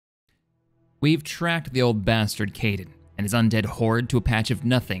We've tracked the old bastard Caden and his undead horde to a patch of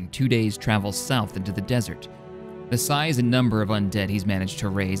nothing 2 days' travel south into the desert. The size and number of undead he's managed to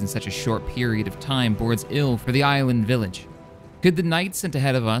raise in such a short period of time bodes ill for the island village. Could the knights sent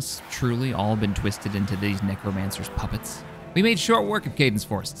ahead of us truly all been twisted into these necromancers' puppets? We made short work of Caden's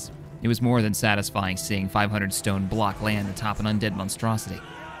forces. It was more than satisfying seeing 500 stone block land atop an undead monstrosity.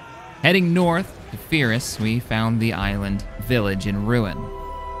 Heading north to Pyrrhus, we found the island village in ruin.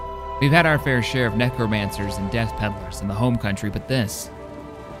 We've had our fair share of necromancers and death peddlers in the home country, but this,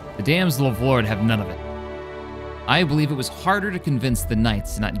 the Damsel of Lord have none of it. I believe it was harder to convince the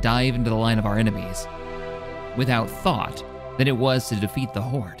knights to not dive into the line of our enemies without thought than it was to defeat the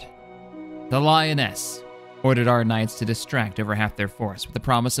horde. The Lioness ordered our knights to distract over half their force with the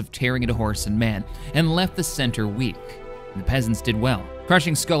promise of tearing into horse and man, and left the center weak. And the peasants did well,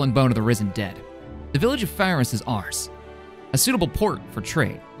 crushing skull and bone of the risen dead. The village of Pyrrhus is ours, a suitable port for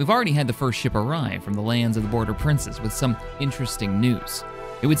trade. We've already had the first ship arrive from the lands of the border princes with some interesting news.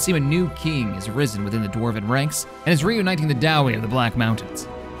 It would seem a new king has risen within the dwarven ranks and is reuniting the Dowie of the Black Mountains.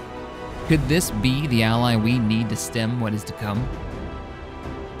 Could this be the ally we need to stem what is to come?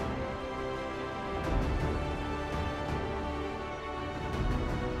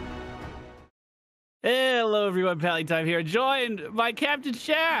 Hello everyone, Pallytime here, joined by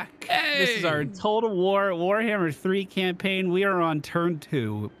CaptainShack. Hey! This is our Total War Warhammer 3 campaign. We are on turn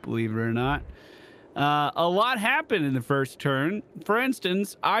 2, believe it or not. A lot happened in the first turn. For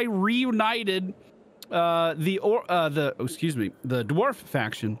instance, I reunited the dwarf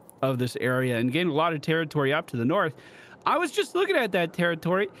faction of this area and gained a lot of territory up to the north. I was just looking at that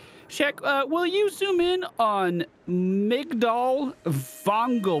territory. Shek, will you zoom in on Migdal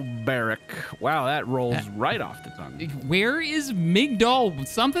Vongelbarek? Wow, that rolls right off the tongue. Where is Migdal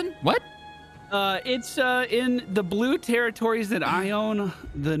something? What? It's in the blue territories that I own,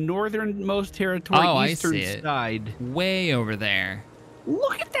 the northernmost territory, eastern side. Way over there.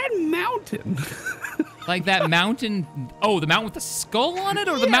 Look at that mountain. Like that mountain, the mountain with the skull on it,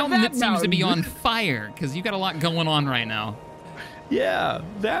 or the mountain that seems to be on fire? Because you got a lot going on right now. Yeah,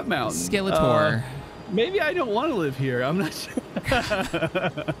 that mountain. Skeletor. Maybe I don't want to live here. I'm not sure.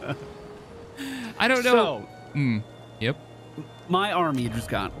 I don't know. So, yep. My army just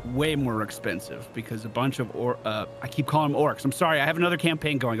got way more expensive because a bunch of, I keep calling them orcs. I'm sorry, I have another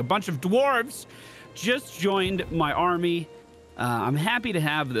campaign going. A bunch of dwarves just joined my army. I'm happy to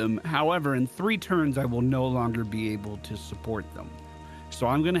have them. However, in 3 turns, I will no longer be able to support them. So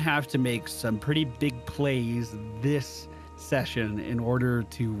I'm going to have to make some pretty big plays this session in order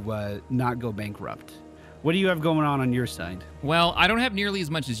to not go bankrupt. What do you have going on your side? Well, I don't have nearly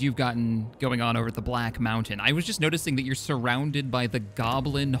as much as you've gotten going on over at the Black Mountain. I was just noticing that you're surrounded by the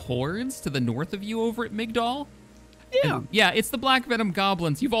goblin hordes to the north of you over at Migdal. Yeah. And, yeah, it's the Black Venom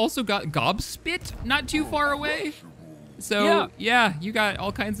goblins. You've also got Gobspit not too far away. So, yeah, you got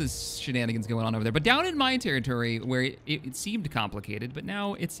all kinds of shenanigans going on over there. But down in my territory, where it seemed complicated, but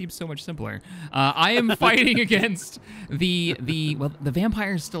now it seems so much simpler, I am fighting against the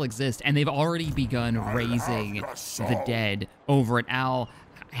vampires still exist, and they've already begun raising the dead over at Al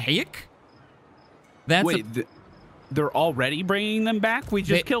Hayek. They're already bringing them back? We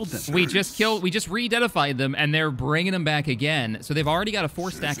just killed them. We just re-identified them, and they're bringing them back again. So they've already got a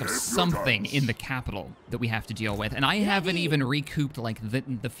 4-stack of something in the capital that we have to deal with. And I haven't even recouped like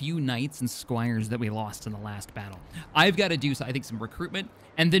the few knights and squires that we lost in the last battle. I've got to do, I think, some recruitment,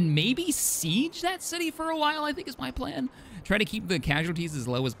 and then maybe siege that city for a while, I think is my plan. Try to keep the casualties as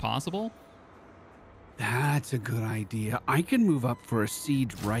low as possible. That's a good idea. I can move up for a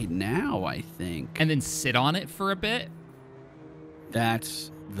siege right now, I think. And then sit on it for a bit?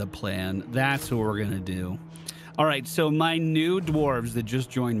 That's the plan. That's what we're going to do. All right, so my new dwarves that just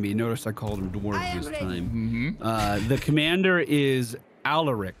joined me, notice I called them dwarves this time. The commander is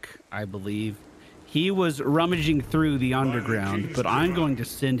Alaric, I believe. He was rummaging through the underground, but I'm going to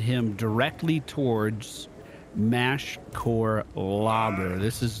send him directly towards Mashkor Labr.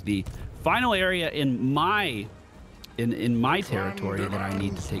 This is the final area in my territory that I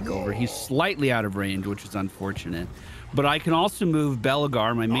need to take over. He's slightly out of range, which is unfortunate. But I can also move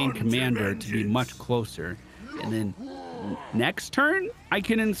Belagar, my main commander, to be much closer. And then next turn, I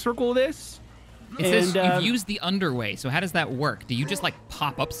can encircle this. It says you've used the underway, so how does that work? Do you just like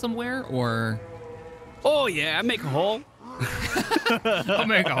pop up somewhere, or? Oh yeah, I make a hole. I'll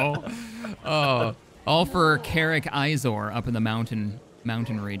make a hole. Oh, all for Carrick Izor up in the mountain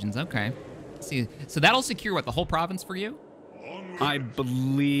regions. Okay. See, so that'll secure what, the whole province for you? I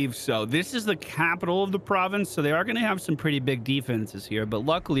believe so. This is the capital of the province, so they are going to have some pretty big defenses here. But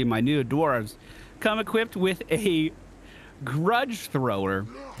luckily, my new dwarves come equipped with a Grudge Thrower.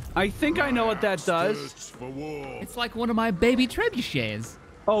 I think I know what that does. It's like one of my baby trebuchets.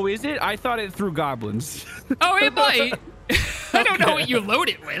 Oh, is it? I thought it threw goblins. Oh, it might. I don't know what you load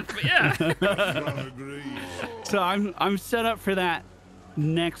it with, but yeah. So I'm set up for that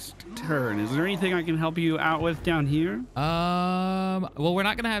next turn. Is there anything I can help you out with down here? Well, we're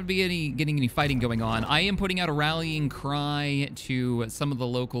not gonna getting any fighting going on. I am putting out a rallying cry to some of the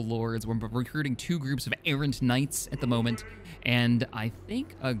local lords. We're recruiting 2 groups of errant knights at the moment, and I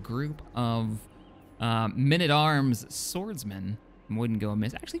think a group of men-at-arms swordsmen wouldn't go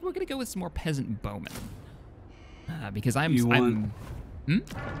amiss. Actually, we're gonna go with some more peasant bowmen because You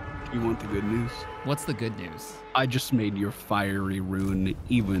want the good news? What's the good news? I just made your fiery rune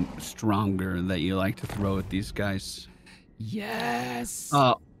even stronger that you like to throw at these guys. Yes.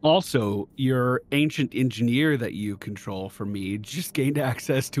 Also, your ancient engineer that you control for me just gained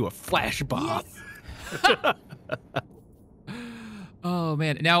access to a flash bomb. Yes. Oh,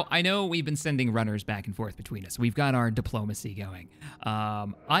 man. Now, I know we've been sending runners back and forth between us. We've got our diplomacy going.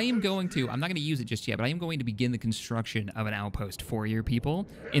 I'm not going to use it just yet, but I am going to begin the construction of an outpost for your people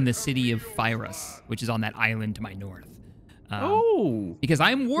in the city of Phyrus, which is on that island to my north. Because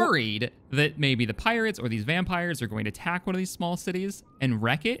I'm worried that maybe the pirates or these vampires are going to attack one of these small cities and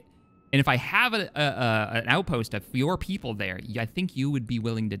wreck it. And if I have an outpost of your people there, I think you would be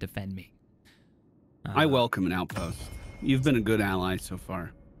willing to defend me. I welcome an outpost. You've been a good ally so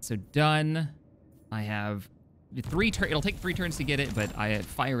far. So done. I have 3 turns. It'll take 3 turns to get it, but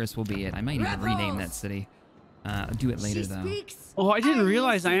Phyrus will be it. I might even rename that city. I'll do it later, though. Oh, I didn't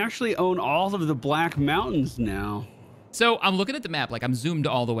realize I actually own all of the Black Mountains now. So I'm looking at the map, like I'm zoomed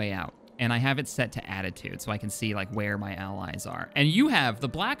all the way out, and I have it set to attitude so I can see like where my allies are. And you have the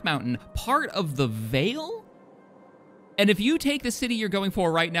Black Mountain, part of the Vale? And if you take the city you're going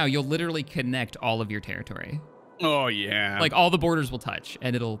for right now, you'll literally connect all of your territory. Oh, yeah. Like all the borders will touch,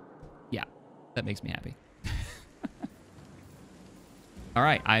 and yeah, that makes me happy. All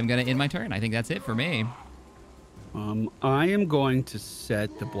right, I'm gonna end my turn. I think that's it for me. I am going to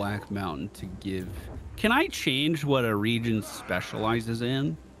set the Black Mountain to give... Can I change what a region specializes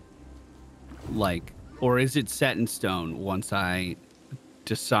in? Like, or is it set in stone once I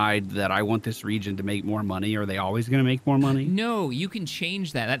decide that I want this region to make more money? Are they always going to make more money? No, you can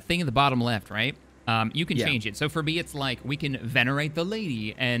change that. That thing at the bottom left, right? You can change it. So for me, it's like we can venerate the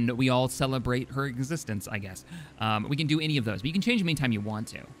lady and we all celebrate her existence, I guess. We can do any of those, but you can change them anytime you want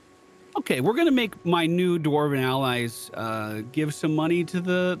to. Okay, we're going to make my new dwarven allies give some money to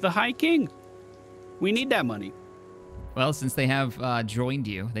the High King. We need that money. Well, since they have joined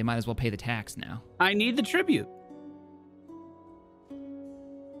you, they might as well pay the tax now. I need the tribute.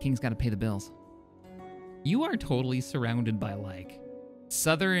 King's got to pay the bills. You are totally surrounded by, like,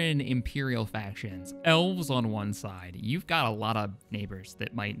 Southern Imperial factions. Elves on one side. You've got a lot of neighbors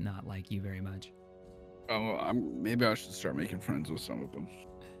that might not like you very much. Oh, maybe I should start making friends with some of them.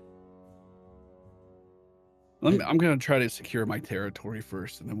 I'm going to try to secure my territory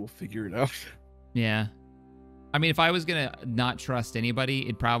first, and then we'll figure it out. Yeah. I mean, if I was going to not trust anybody,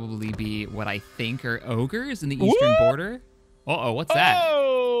 it'd probably be what I think are ogres in the eastern border. Uh-oh, what's that?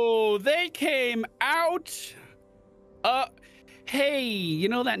 Oh, they came out. Hey, you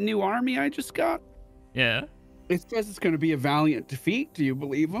know that new army I just got? Yeah. It says it's going to be a valiant defeat. Do you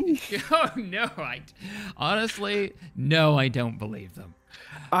believe them? Oh, no. Honestly, no, I don't believe them.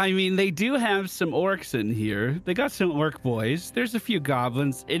 I mean, they do have some orcs in here. They got some orc boys. There's a few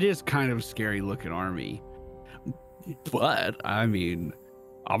goblins. It is kind of a scary looking army. But, I mean,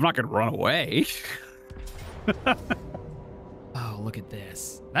 I'm not going to run away. Oh, look at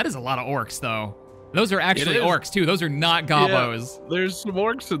this. That is a lot of orcs, though. Those are actually orcs, too. Those are not gobbos. Yeah, there's some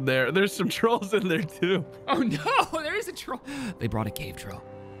orcs in there. There's some trolls in there, too. Oh, no. There is a troll. They brought a cave troll.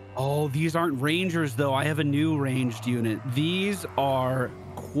 Oh, these aren't rangers, though. I have a new ranged unit. These are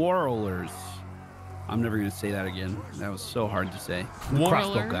quarrelers. I'm never going to say that again. That was so hard to say. The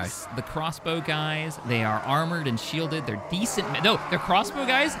crossbow guys. The crossbow guys. They are armored and shielded. They're decent. No, they're crossbow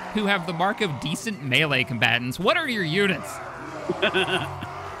guys who have the mark of decent melee combatants. What are your units?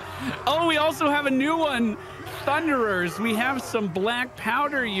 Oh, we also have a new one. Thunderers. We have some black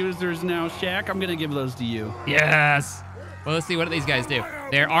powder users now, Shaq. I'm going to give those to you. Yes. Well, let's see. What do these guys do?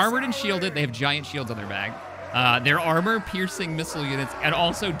 They're armored and shielded. They have giant shields on their back. They're armor-piercing missile units and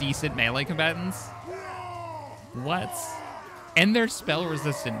also decent melee combatants. What? And they're spell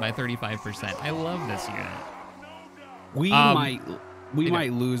resistant by 35%. I love this unit. We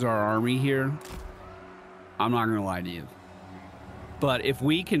might lose our army here. I'm not gonna lie to you. But if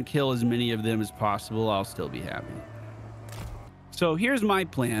we can kill as many of them as possible, I'll still be happy. So here's my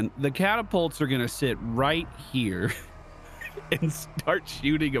plan. The catapults are gonna sit right here. and start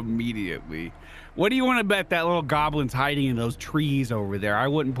shooting immediately. What do you want to bet that little goblin's hiding in those trees over there? I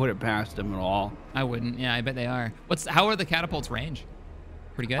wouldn't put it past him at all. I wouldn't. Yeah, I bet they are. How are the catapults range?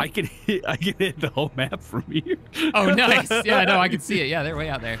 Pretty good. I can hit the whole map from here. Oh, nice. Yeah, no, I can see it. Yeah, they're way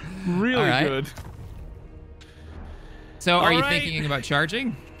out there. Really good. So, are you thinking about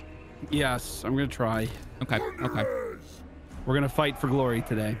charging? Yes, I'm gonna try. Okay. We're gonna fight for glory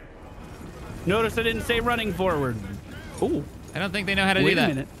today. Notice I didn't say running forward. Oh, I don't think they know how to do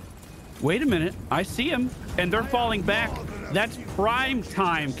that. Wait a minute. I see them, and they're falling back. That's prime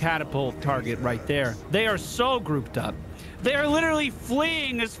time catapult target right there. They are so grouped up. They are literally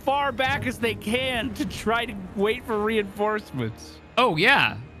fleeing as far back as they can to try to wait for reinforcements. Oh,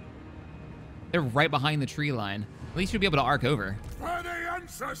 yeah. They're right behind the tree line. At least you'll be able to arc over. For the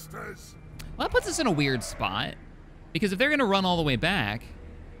ancestors. Well, that puts us in a weird spot. Because if they're going to run all the way back...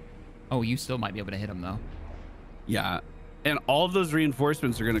 Oh, you still might be able to hit them, though. Yeah. And all of those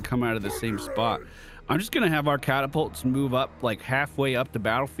reinforcements are going to come out of the same spot. I'm just going to have our catapults move up like halfway up the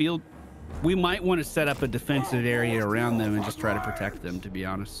battlefield. We might want to set up a defensive area around them and just try to protect them, to be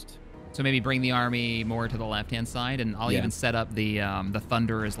honest. So maybe bring the army more to the left-hand side, and I'll even set up the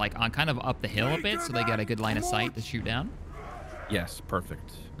Thunderers like on kind of up the hill a bit, so they got a good line of sight to shoot down. Yes,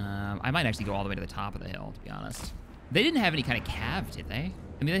 perfect. I might actually go all the way to the top of the hill, to be honest. They didn't have any kind of cav, did they?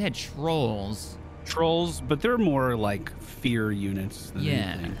 I mean, they had trolls. Trolls, but they're more like fear units than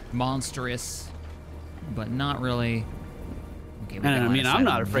anything. Monstrous, but not really. Okay, and I mean, I'm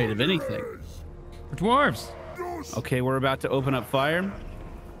not afraid of anything. We're dwarves. Okay, we're about to open up fire.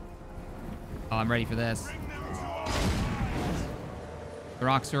 Oh, I'm ready for this. The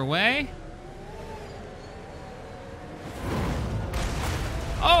rocks are away.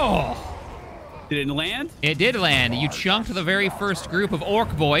 Oh! Did it land? It did land. You chunked the very first group of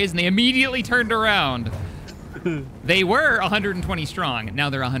orc boys, and they immediately turned around. They were 120 strong. Now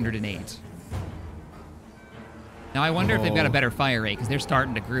they're 108. Now, I wonder if they've got a better fire rate, because they're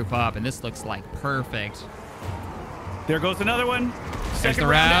starting to group up, and this looks like perfect. There goes another one. There's the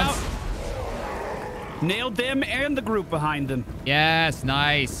round out. Nailed them and the group behind them. Yes,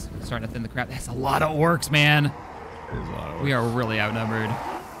 nice. Starting to thin the crowd. That's a lot of orcs, man. It is a lot of orcs. We are really outnumbered.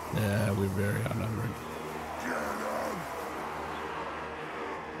 Yeah, we're very outnumbered.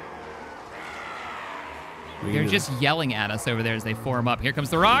 They're just yelling at us over there as they form up. Here comes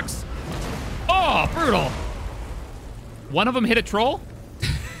the rocks. Oh, brutal. One of them hit a troll.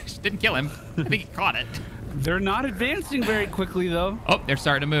 Didn't kill him. I think he caught it. They're not advancing very quickly, though. Oh, they're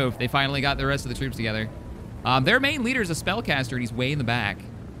starting to move. They finally got the rest of the troops together. Their main leader is a spellcaster, and he's way in the back.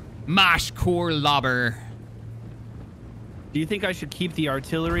 Mashkor Lobber. Do you think I should keep the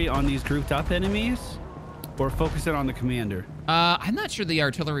artillery on these grouped up enemies or focus it on the commander? I'm not sure the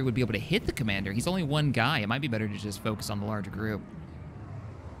artillery would be able to hit the commander. He's only one guy. It might be better to just focus on the larger group.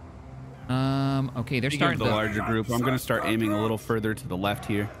 Okay, they're starting the larger group. I'm going to start aiming a little further to the left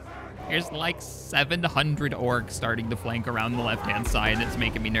here. There's like 700 orcs starting to flank around the left-hand side, and it's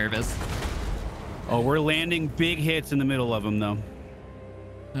making me nervous. Oh, we're landing big hits in the middle of them, though.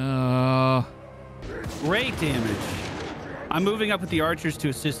 Great damage. I'm moving up with the archers to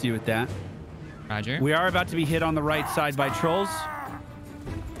assist you with that. Roger. We are about to be hit on the right side by trolls.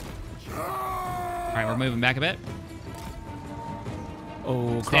 All right, we're moving back a bit.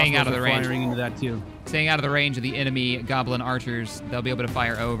 Oh, staying out of the range. Firing into that too. Staying out of the range of the enemy goblin archers. They'll be able to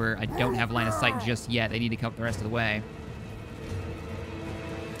fire over. I don't have line of sight just yet. They need to come the rest of the way.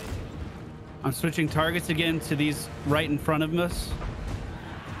 I'm switching targets again to these right in front of us.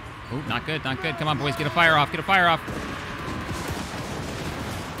 Oh, not good, not good. Come on, boys, get a fire off, get a fire off.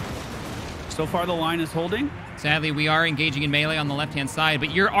 So far, the line is holding. Sadly, we are engaging in melee on the left-hand side,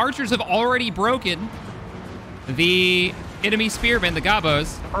 but your archers have already broken the enemy spearmen, the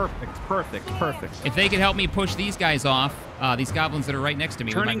gobos. Perfect, perfect, perfect. If they could help me push these guys off, these goblins that are right next to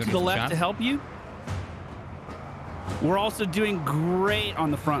me. Turning to the left to help you. We're also doing great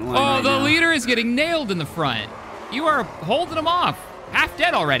on the front line. Oh, the leader is getting nailed in the front. You are holding him off. Half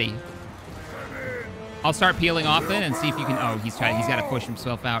dead already. I'll start peeling off then and see if you can. Oh, he's trying. He's got to push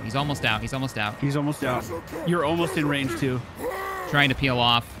himself out. He's almost out. He's almost out. He's almost out. You're almost in range too. Trying to peel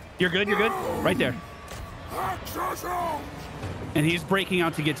off. You're good. You're good. Right there. And he's breaking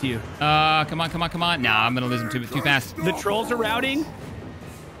out to get to you. Come on, come on, come on. No, I'm gonna lose him too fast. The trolls are routing.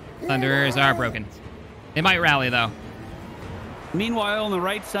 Thunderers are broken. They might rally though. Meanwhile, on the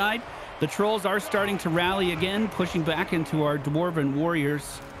right side, the trolls are starting to rally again, pushing back into our dwarven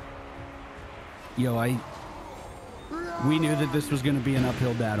warriors. Yo, we knew that this was going to be an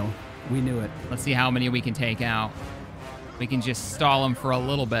uphill battle. We knew it. Let's see how many we can take out. We can just stall them for a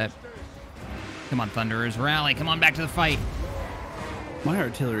little bit. Come on, Thunderers, rally. Come on back to the fight. My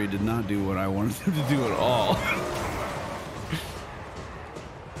artillery did not do what I wanted them to do at all.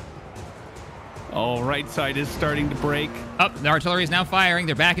 Oh, right side is starting to break. Oh, the artillery is now firing.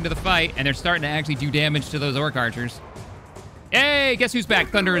 They're back into the fight, and they're starting to actually do damage to those orc archers. Hey, guess who's back?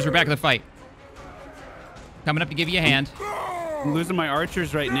 Thunderers are back in the fight. Coming up to give you a hand. I'm losing my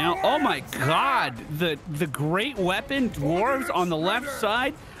archers right now. Oh my god, the great weapon dwarves on the left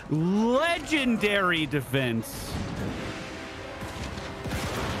side, legendary defense.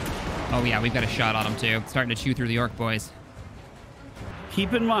 Oh yeah, we've got a shot on them too. Starting to chew through the orc boys.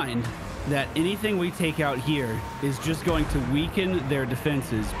 Keep in mind that anything we take out here is just going to weaken their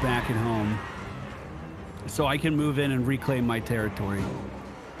defenses back at home, so I can move in and reclaim my territory.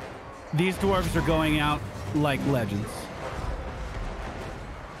 These dwarves are going out like legends.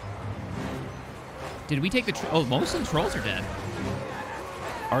 Did we take the... Oh, most of the trolls are dead.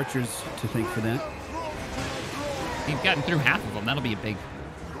 Archers to thank for that. We've gotten through half of them. That'll be a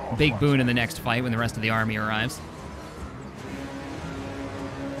big boon in the next fight when the rest of the army arrives.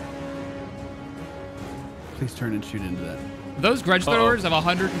 Please turn and shoot into that. Those grudge throwers have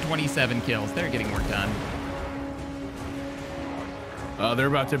 127 kills. They're getting work done. Oh, they're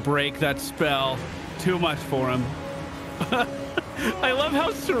about to break that spell. Too much for him. I love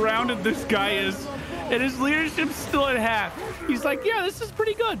how surrounded this guy is, and his leadership's still at half. He's like, yeah, this is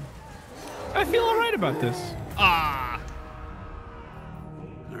pretty good. I feel all right about this. Ah!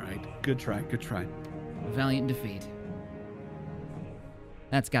 All right, good try, good try. Valiant defeat.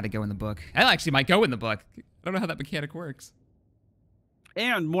 That's got to go in the book. That actually might go in the book. I don't know how that mechanic works.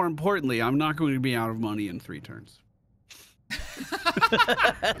 And more importantly, I'm not going to be out of money in 3 turns.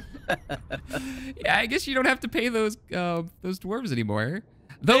 Yeah, I guess you don't have to pay those dwarves anymore.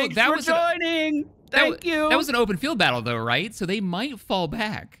 Though Thanks that for was joining. Thank you. That was an open field battle, though, right? So they might fall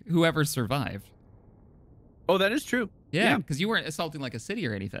back. Whoever survived. Oh, that is true. Yeah, because you weren't assaulting like a city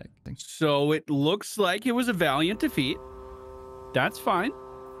or anything. So it looks like it was a valiant defeat. That's fine.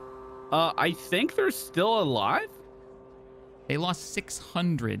 I think they're still alive. They lost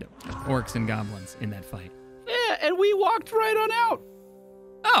 600 orcs and goblins in that fight. Yeah, and we walked right on out.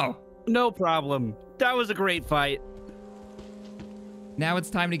 Oh. No problem. That was a great fight. Now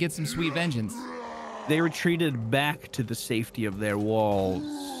it's time to get some sweet vengeance. They retreated back to the safety of their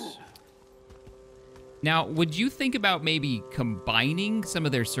walls. Now, would you think about maybe combining some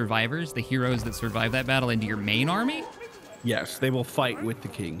of their survivors, the heroes that survived that battle, into your main army? Yes, they will fight with the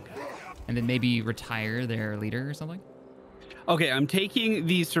king. And then maybe retire their leader or something? Okay, I'm taking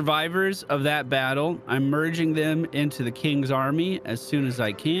the survivors of that battle. I'm merging them into the king's army as soon as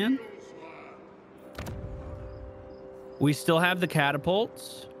I can. We still have the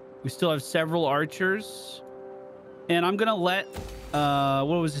catapults. We still have several archers. And I'm going to let, what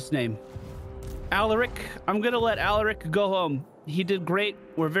was his name? Alaric. I'm going to let Alaric go home. He did great.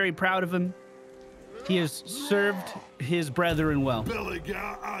 We're very proud of him. He has served his brethren well.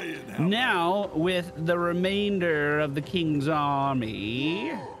 Now, with the remainder of the king's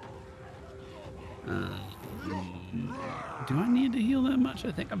army... do I need to heal that much?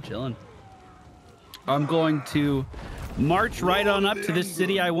 I think I'm chilling. I'm going to march right on up to this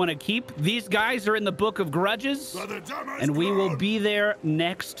city I want to keep. These guys are in the Book of Grudges, and we will be there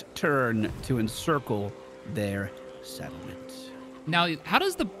next turn to encircle their settlement. Now, how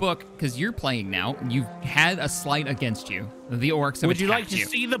does the book, because you're playing now, you've had a slight against you. The orcs have Would you like attacked to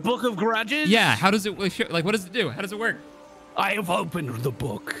see the Book of Grudges? Yeah, how does it, like, what does it do? How does it work? I have opened the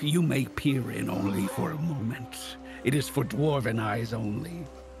book. You may peer in only for a moment. It is for dwarven eyes only.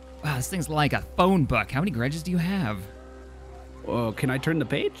 Wow, this thing's like a phone book. How many grudges do you have? Oh, can I turn the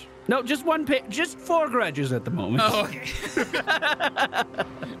page? No, just one page. Just 4 grudges at the moment. Oh, okay.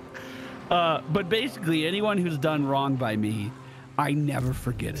 But basically, anyone who's done wrong by me, I never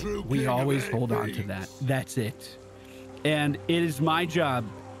forget it. We always hold on to that. That's it. And it is my job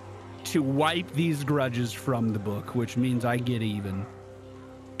to wipe these grudges from the book, which means I get even.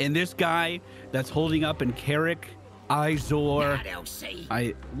 And this guy that's holding up in Carrick, Izor,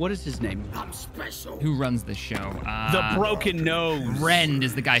 what is his name? I'm special. Who runs the show? The Broken Nose. Rend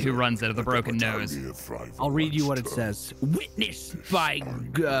is the guy who runs it, of the Broken Nose. I'll read you what it says. Witnessed by,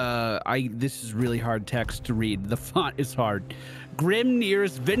 this is really hard text to read. The font is hard.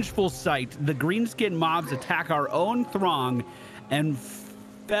 Grimnir's vengeful sight. The greenskin mobs attack our own throng, and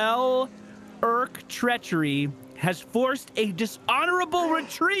fell Ork treachery has forced a dishonorable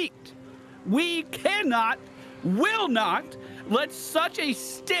retreat. We cannot, will not let such a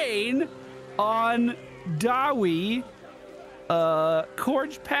stain on Dawi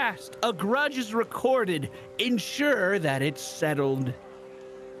Corge past. A grudge is recorded. Ensure that it's settled.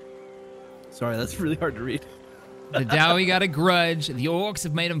 Sorry, that's really hard to read. The Dowie got a grudge. The Orks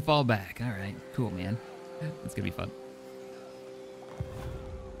have made him fall back. All right, cool, man. That's gonna be fun.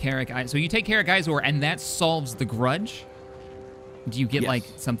 Carrick, so you take Carrick Izor, and that solves the grudge. Do you get like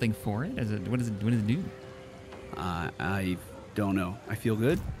something for it? What does it do? I don't know. I feel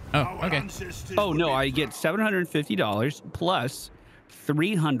good. Oh, okay. Oh no, I get $750 plus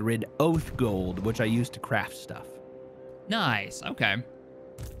 300 oath gold, which I use to craft stuff. Nice. Okay.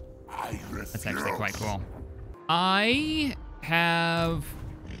 That's actually quite cool. I have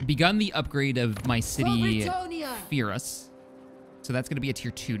begun the upgrade of my city, Fierus. So that's going to be a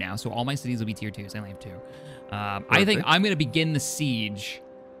tier 2 now. So all my cities will be tier 2s. I only have 2. I think I'm going to begin the siege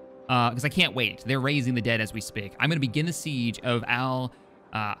because I can't wait. They're raising the dead as we speak. I'm going to begin the siege of Al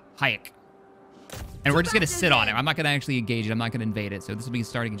Hayek. And we're just going to sit on it. I'm not going to actually engage it. I'm not going to invade it. So this will be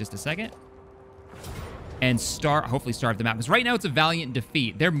starting in just a second. And hopefully starve them out. Because right now it's a valiant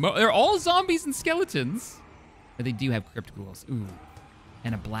defeat. They're all zombies and skeletons. But they do have crypt ghouls. Ooh.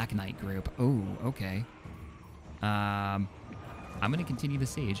 And a Black Knight group. Ooh, okay. I'm going to continue the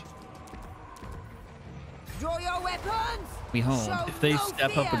siege. Draw your weapons! We hold. If they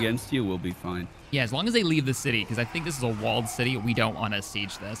step up against you, we'll be fine. Yeah, as long as they leave the city, because I think this is a walled city. We don't want to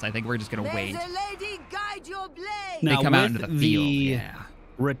siege this. I think we're just going to wait. There's a lady, guide your blade. Now, they come out into the field. Yeah.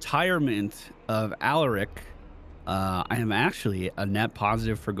 Retirement of Alaric, I am actually a net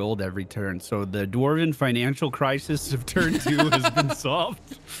positive for gold every turn. So the Dwarven financial crisis of turn 2 has been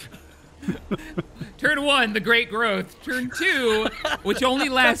solved. Turn 1, the great growth. Turn 2, which only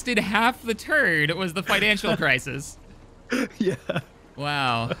lasted half the turn, was the financial crisis. Yeah.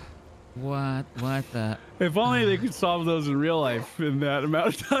 Wow. What the? If only they could solve those in real life in that amount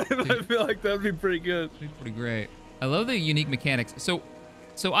of time, I feel like that'd be pretty good. Pretty great. I love the unique mechanics. So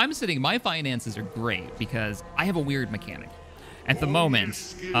I'm sitting, my finances are great because I have a weird mechanic. At the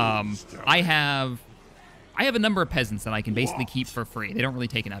moment, I have a number of peasants that I can basically keep for free. They don't really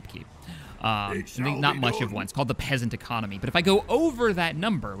take an upkeep. Not much of one. It's called the peasant economy. But if I go over that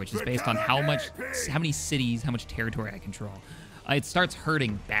number, which is based on how many cities, how much territory I control, it starts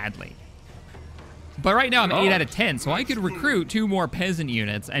hurting badly. But right now I'm 8 out of 10, so I could recruit 2 more peasant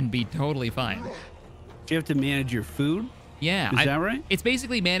units and be totally fine. Do you have to manage your food? Yeah. Is that right? It's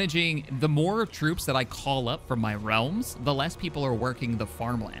basically managing the more troops that I call up from my realms, the less people are working the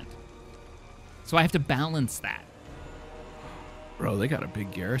farmland. So I have to balance that. Bro, they got a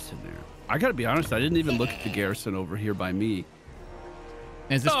big garrison there. I gotta be honest, I didn't even look at the garrison over here by me.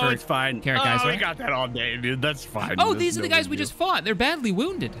 Is this for it's fine. Carrick guys? We got that all day, dude. That's fine. Oh, these are the guys we just fought. They're badly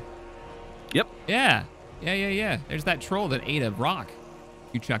wounded. Yep. Yeah. There's that troll that ate a rock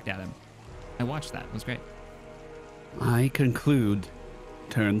you chucked at him. I watched that. It was great. I conclude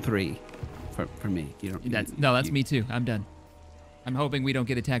turn 3 for me. You don't. That's me too. I'm done. I'm hoping we don't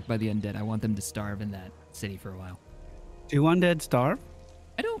get attacked by the undead. I want them to starve in that city for a while. Do undead starve?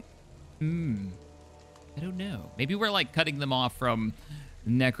 I don't know. Maybe we're like cutting them off from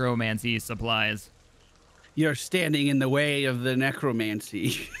necromancy supplies. You're standing in the way of the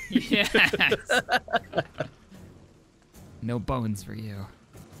necromancy. Yes. No bones for you.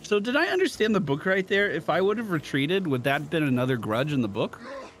 So did I understand the book right there? If I would have retreated, would that have been another grudge in the book?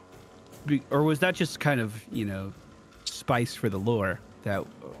 Or was that just kind of, spice for the lore?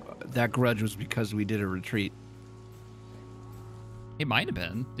 That grudge was because we did a retreat. It might have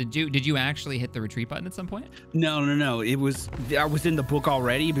been. Did you actually hit the retreat button at some point? No. I was in the book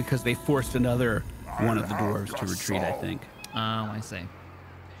already because they forced another one of the dwarves to retreat, I think. Oh, I see.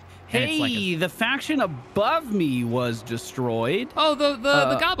 Hey, the faction above me was destroyed. Oh, the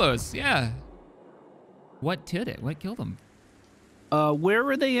Gobos, yeah. What did it? What killed them? Where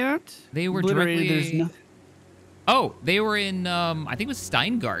were they at? They were directly... Oh, they were in, I think it was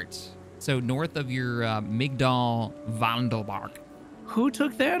Steingart. So north of your Migdal Vandelbark. Who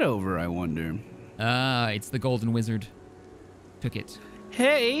took that over, I wonder? It's the Golden Wizard. Took it.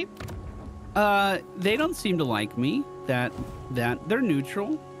 Hey, they don't seem to like me. That they're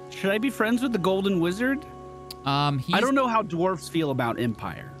neutral. Should I be friends with the Golden Wizard? I don't know how dwarves feel about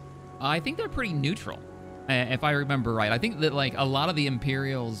Empire. I think they're pretty neutral, if I remember right. I think that like a lot of the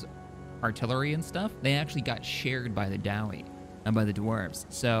Imperial's artillery and stuff, they actually got shared by the Dowie and by the dwarves.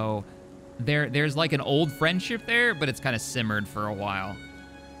 So there's like an old friendship there, but it's kind of simmered for a while.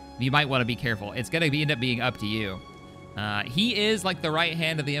 You might want to be careful. It's gonna end up being up to you. He is like the right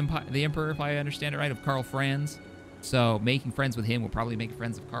hand of the Emperor, if I understand it right, of Karl Franz. So making friends with him will probably make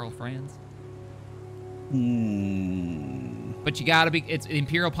friends of Karl Franz. But you gotta be. It's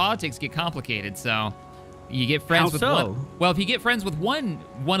imperial politics get complicated, so you get friends with one. Well, if you get friends with one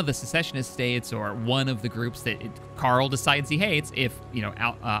of the secessionist states or one of the groups that Karl decides he hates, if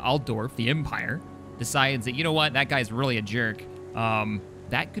Altdorf, the Empire, decides that, you know what, that guy's really a jerk,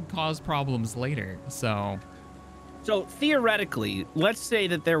 that could cause problems later. So theoretically, let's say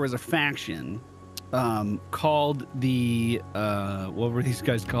that there was a faction called the what were these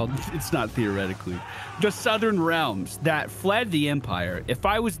guys called? It's not theoretically. The Southern Realms that fled the Empire. If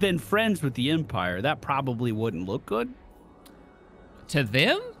I was then friends with the Empire, that probably wouldn't look good. To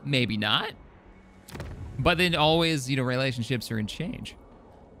them, maybe not. But then always, you know, relationships are in change.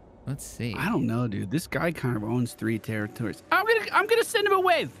 Let's see. I don't know, dude. This guy kind of owns 3 territories. I'm gonna send him a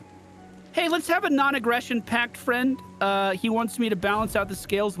wave. Hey, let's have a non-aggression pact, friend. He wants me to balance out the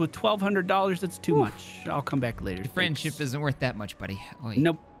scales with $1,200. That's too much. I'll come back later. Friendship isn't worth that much, buddy. Oh,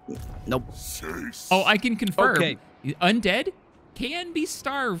 Nope. Oh, I can confirm. Okay. Undead can be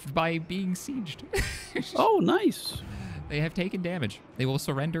starved by being sieged. Oh, nice. They have taken damage. They will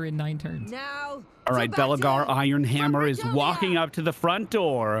surrender in 9 turns. Now. All right, Belagar Ironhammer is walking up to the front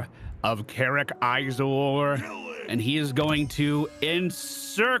door of Carrick Izor, and he is going to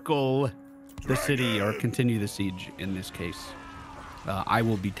encircle the city, or continue the siege in this case. I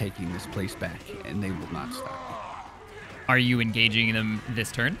will be taking this place back, and they will not stop. Are you engaging them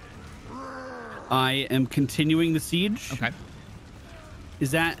this turn? I am continuing the siege. Okay. Is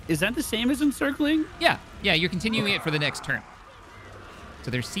that the same as encircling? Yeah, you're continuing it for the next turn.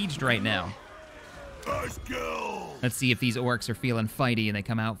 So they're sieged right now. Let's see if these orcs are feeling fighty and they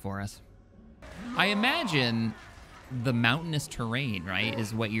come out for us. I imagine the mountainous terrain, right,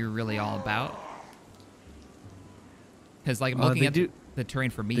 is what you're really all about. Because, like, I'm looking at the terrain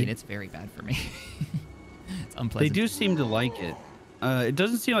for me, and it's very bad for me. It's unpleasant. They do seem to like it. It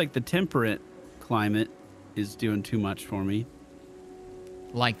doesn't seem like the temperate climate is doing too much for me.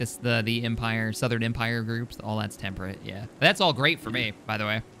 Like this, the Empire, Southern Empire groups, all that's temperate, yeah. That's all great for me, by the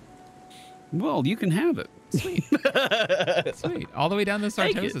way. Well, you can have it. Sweet. Sweet. All the way down to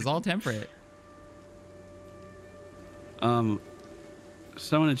Sartos is all temperate.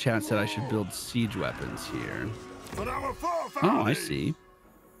 Someone in chat said I should build siege weapons here. Oh, I see.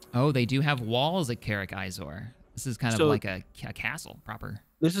 Oh, they do have walls at Carrick Izor. This is kind of like a castle proper.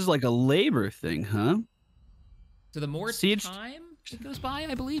 This is like a labor thing, huh? So the more siege time that goes by,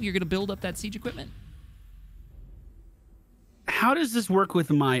 I believe you're going to build up that siege equipment. How does this work with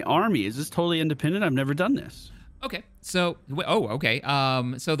my army? Is this totally independent? I've never done this. Okay, so, okay.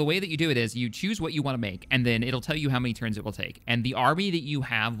 So the way that you do it is you choose what you want to make, and then it'll tell you how many turns it will take. And the army that you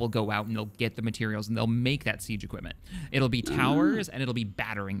have will go out and they'll get the materials and they'll make that siege equipment. It'll be towers and it'll be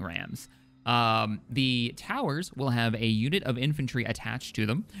battering rams. The towers will have a unit of infantry attached to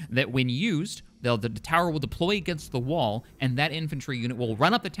them that when used, the tower will deploy against the wall, and that infantry unit will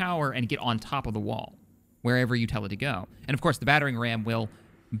run up the tower and get on top of the wall, wherever you tell it to go. And of course, the battering ram will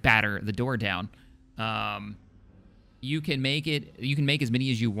batter the door down. You can make as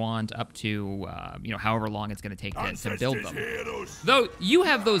many as you want, up to however long it's going to take to build them. Though you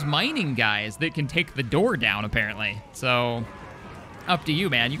have those mining guys that can take the door down, apparently. So up to you,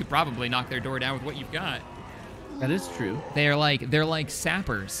 man. You could probably knock their door down with what you've got. That is true. They're like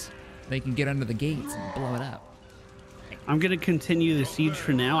sappers. They can get under the gates and blow it up. I'm going to continue the siege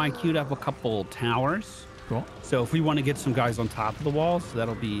for now. I queued up a couple towers. Cool. So if we want to get some guys on top of the walls,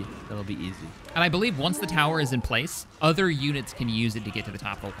 that'll be easy. And I believe once the tower is in place, other units can use it to get to the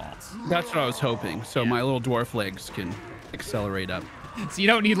top of the walls. That's what I was hoping. So my little dwarf legs can accelerate up. So you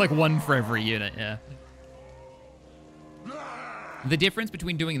don't need like one for every unit, yeah. The difference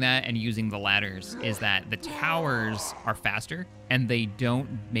between doing that and using the ladders is that the towers are faster and they don't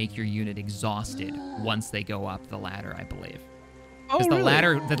make your unit exhausted once they go up the ladder, I believe. Because the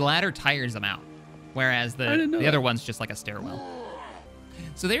ladder tires them out, whereas the other one's just like a stairwell.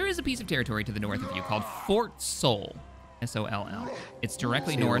 So there is a piece of territory to the north of you called Fort Sol, S-O-L-L. It's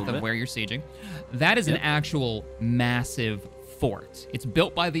directly north of where you're sieging. That is an actual massive fort. It's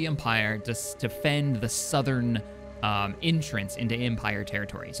built by the Empire to defend the southern entrance into Empire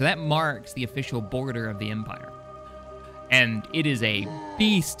territory. So that marks the official border of the Empire. And it is a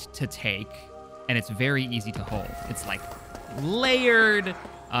beast to take, and it's very easy to hold. It's like layered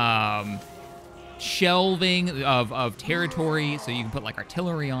shelving of territory, so you can put like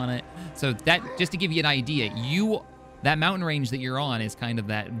artillery on it. So that, just to give you an idea, that mountain range that you're on is kind of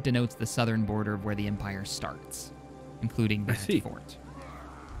that denotes the southern border of where the Empire starts, including that fort.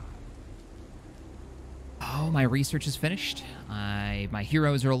 Oh, my research is finished. My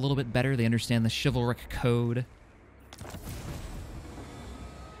heroes are a little bit better. They understand the chivalric code.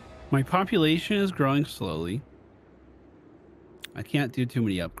 My population is growing slowly. I can't do too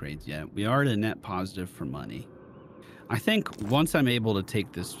many upgrades yet. We are at a net positive for money. I think once I'm able to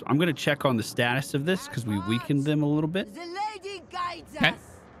take this, I'm going to check on the status of this because we weakened them a little bit. The lady guides Okay. us.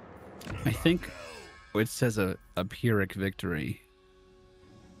 I think It says a Pyrrhic victory.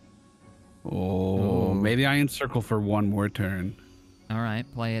 Oh, maybe I encircle for one more turn. All right,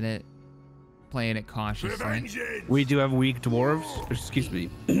 playing it cautiously. We do have weak dwarves. Excuse me.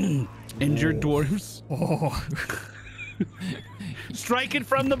 Injured dwarves. Oh. Strike it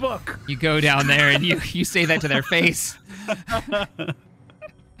from the book. You go down there and you say that to their face.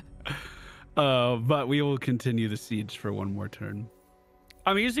 But we will continue the siege for one more turn.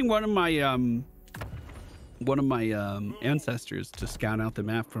 I'm using one of my ancestors to scout out the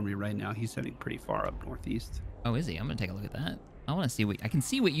map for me right now. He's heading pretty far up northeast. Oh, is he? I'm gonna take a look at that. I want to see I can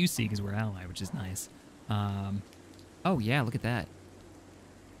see what you see because we're allied, which is nice. Oh yeah, look at that.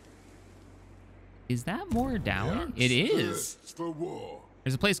 Is that more Dowling? It is.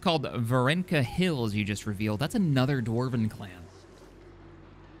 There's a place called Varenka Hills you just revealed. That's another Dwarven clan.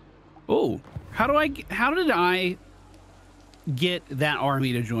 Oh, how did I get that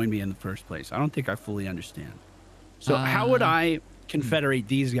army to join me in the first place? I don't think I fully understand. So how would I confederate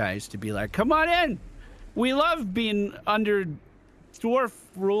these guys to be like, come on in. We love being under dwarf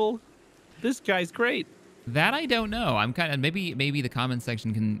rule. This guy's great. That I don't know. I'm kind of maybe the comment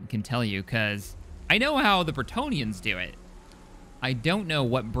section can tell you, because I know how the Bretonnians do it. I don't know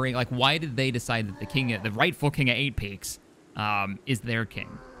why did they decide that the rightful king of Eight Peaks is their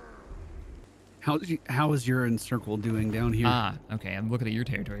king? How is your encircle doing down here? Okay. I'm looking at your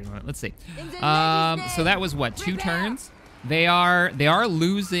territory. Let's see. So that was what, 2 turns? They are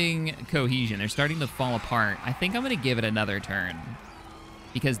losing cohesion. They're starting to fall apart. I think I'm gonna give it another turn,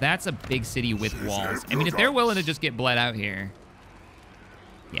 because that's a big city with walls. I mean, if they're willing to just get bled out here,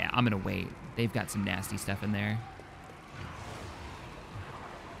 yeah, I'm gonna wait. They've got some nasty stuff in there.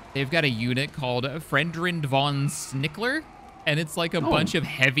 They've got a unit called Friedrich von Snickler, and it's like a bunch of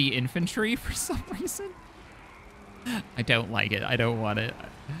heavy infantry for some reason. I don't like it. I don't want it.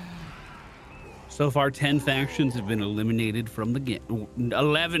 So far, 10 factions have been eliminated from the game.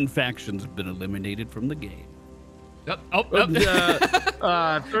 11 factions have been eliminated from the game.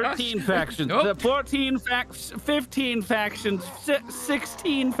 13 factions. 14 factions. 15 factions.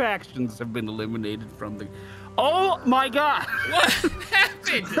 16 factions have been eliminated from the. Oh my God! What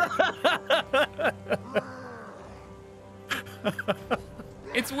happened?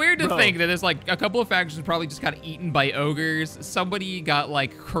 It's weird to think that there's like a couple of factions probably just got eaten by ogres. Somebody got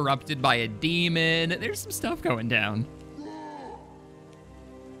like corrupted by a demon. There's some stuff going down.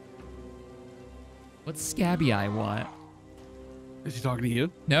 What's Scabby Eye want? Is he talking to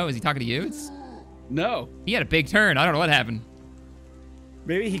you? No, is he talking to you? No. He had a big turn. I don't know what happened.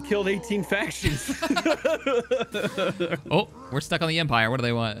 Maybe he killed 18 factions. Oh, we're stuck on the Empire. What do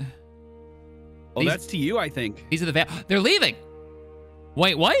they want? Oh, that's to you, I think. These are they're leaving.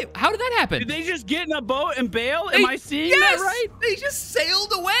 Wait, what? How did that happen? Did they just get in a boat and bail? Am I seeing that right? They just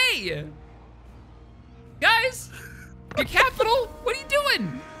sailed away. Guys, your capital, what are you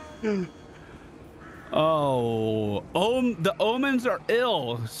doing? Oh, the omens are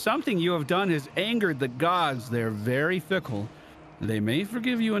ill. Something you have done has angered the gods. They're very fickle. They may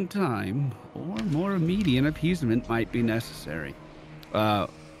forgive you in time, or more immediate appeasement might be necessary. I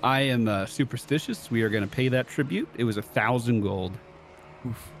am superstitious. We are going to pay that tribute. It was 1,000 gold.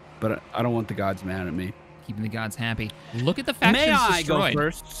 Oof. But I don't want the gods mad at me. Keeping the gods happy. Look at the factions destroyed. May I go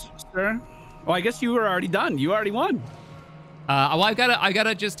first, sir? Oh, I guess you were already done. You already won. Well, I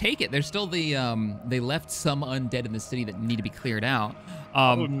gotta just take it. There's still the they left some undead in the city that need to be cleared out.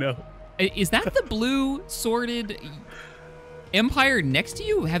 Oh no! Is that the blue sworded empire next to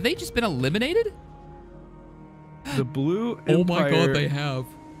you? Have they just been eliminated? The blue empire. Oh my God, they have.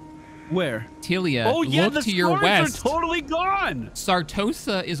 Where? Tilia, oh, yeah, look to your west. Are totally gone.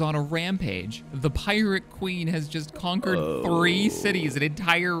 Sartosa is on a rampage. The pirate queen has just conquered 3 cities, an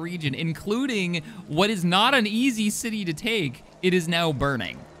entire region, including what is not an easy city to take. It is now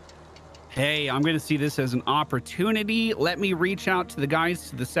burning. Hey, I'm going to see this as an opportunity. Let me reach out to the guys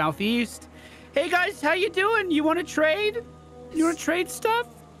to the southeast. Hey, guys, how you doing? You want to trade? You want to trade stuff?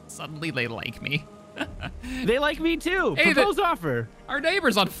 Suddenly they like me. They like me too. Hey, propose offer. Our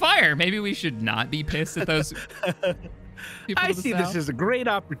neighbor's on fire. Maybe we should not be pissed at those people. I see this as a great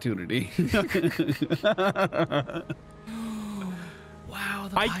opportunity. Wow,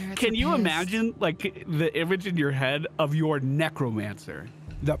 the pirates can you pissed. imagine like the image in your head of your necromancer?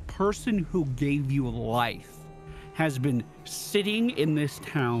 The person who gave you life has been sitting in this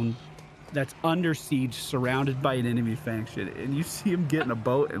town that's under siege, surrounded by an enemy faction, and you see him get in a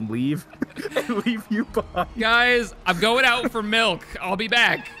boat and leave you behind. Guys, I'm going out for milk. I'll be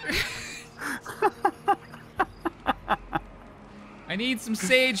back. I need some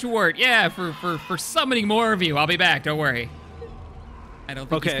sage wort. Yeah, for summoning more of you. I'll be back. Don't worry. I don't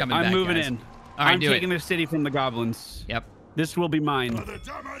think he's coming back. I'm moving guys. in. All right, I'm taking the city from the goblins. Yep. This will be mine. For the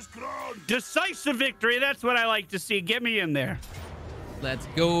Dammer's crown. Decisive victory. That's what I like to see. Get me in there. Let's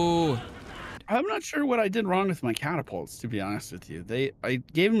go. I'm not sure what I did wrong with my catapults, to be honest with you. I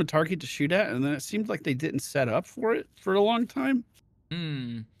gave them a target to shoot at, and then it seemed like they didn't set up for it for a long time.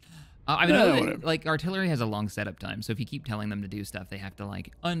 I mean, like artillery has a long setup time, so if you keep telling them to do stuff, they have to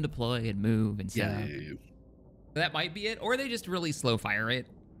like undeploy and move and set up. Yeah. That might be it, or they just really slow fire it.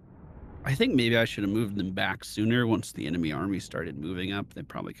 I think maybe I should have moved them back sooner. Once the enemy army started moving up, they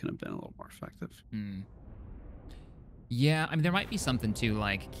probably could have been a little more effective. Yeah, I mean, there might be something to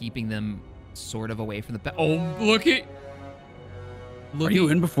like keeping them sort of away from the. Oh, look at. Are you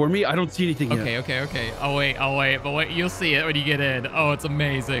in before me? I don't see anything yet. Okay. I'll wait. But wait, you'll see it when you get in. Oh, it's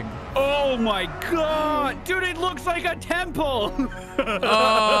amazing. Oh my god, dude! It looks like a temple.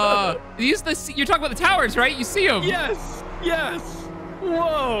 You're talking about the towers, right? You see them? Yes.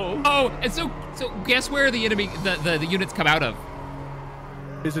 Whoa. Oh, and so guess where the enemy, the units come out of?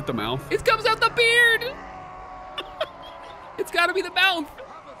 Is it the mouth? It comes out the beard. It's got to be the mouth.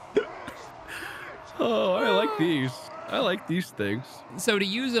 Oh, I like these. I like these things. So to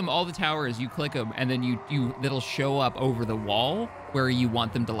use them, all the towers, you click them, and then it'll show up over the wall where you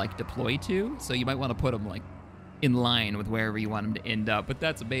want them to like deploy to. So you might want to put them like in line with wherever you want them to end up. But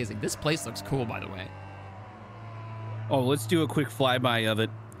that's amazing. This place looks cool, by the way. Oh, let's do a quick flyby of it.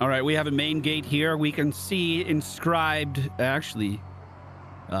 All right, we have a main gate here. We can see inscribed, actually,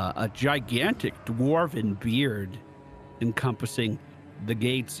 a gigantic dwarven beard encompassing the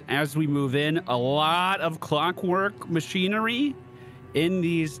gates. As we move in, a lot of clockwork machinery in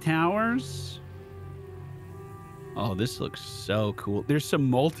these towers. Oh, this looks so cool. There's some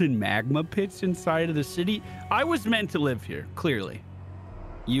molten magma pits inside of the city. I was meant to live here, clearly.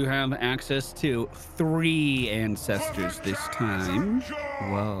 You have access to 3 ancestors this time.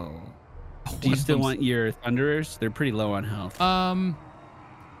 Whoa. Do you still want your Thunderers? They're pretty low on health. No,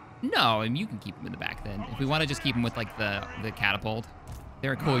 I mean, you can keep them in the back then. If we want to just keep them with like the catapult,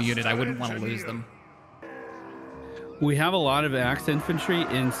 they're a cool unit. I wouldn't want to lose them. We have a lot of axe infantry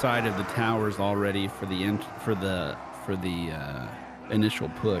inside of the towers already for the initial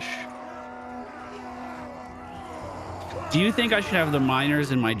push. Do you think I should have the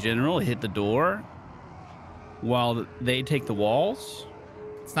miners and my general hit the door while they take the walls?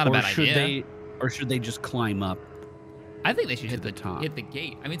 It's not a bad idea. Or should they just climb up? I think they should hit the top. Hit the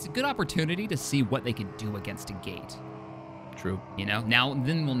gate. I mean, it's a good opportunity to see what they can do against a gate. True. You know,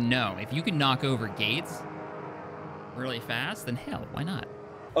 then we'll know. If you can knock over gates really fast, then hell, why not?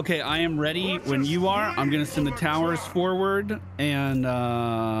 Okay, I am ready when you are. I'm going to send the towers forward, and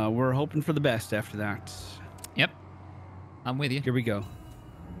we're hoping for the best after that. Yep. I'm with you. Here we go.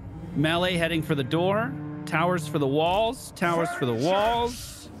 Melee heading for the door. Towers for the walls. Towers for the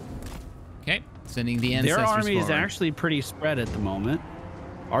walls. Okay. Sending the ancestors Their army forward. is actually pretty spread at the moment.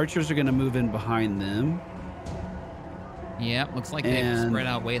 Archers are going to move in behind them. Yeah, looks like they've spread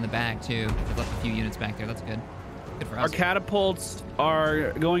out way in the back, too. They've left a few units back there. That's good. Good for us. Our catapults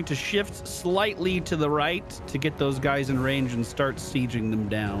are going to shift slightly to the right to get those guys in range and start sieging them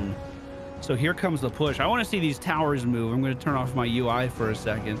down. So here comes the push. I want to see these towers move. I'm going to turn off my UI for a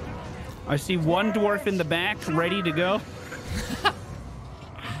second. I see one dwarf in the back ready to go.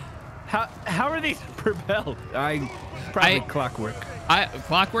 How are these propelled? Probably clockwork.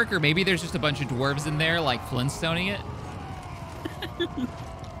 Clockwork, or maybe there's just a bunch of dwarves in there, like Flintstoning it.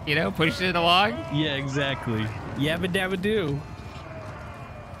 You know, pushing it along. Yeah, exactly. Yabba dabba do.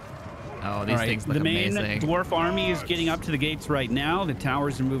 Oh, these things look amazing. The main dwarf army is getting up to the gates right now. The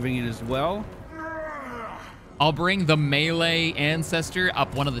towers are moving in as well. I'll bring the melee ancestor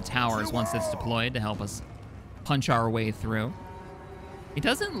up one of the towers once it's deployed to help us punch our way through. It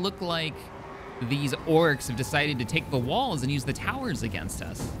doesn't look like these orcs have decided to take the walls and use the towers against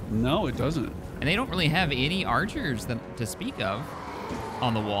us. No, it doesn't. And they don't really have any archers to speak of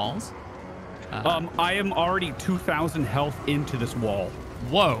on the walls. I am already 2,000 health into this wall.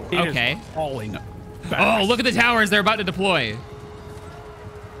 Whoa, okay. It is falling fast. Oh, look at the towers. They're about to deploy.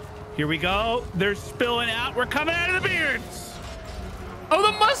 Here we go. They're spilling out. We're coming out of the beards. Oh,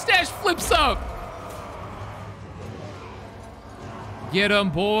 the mustache flips up. Get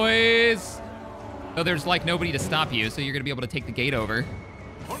them, boys. Oh, there's like nobody to stop you, so you're going to be able to take the gate over.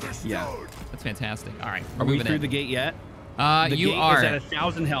 Yeah. That's fantastic. All right. Are we through the gate yet? The gate are. is at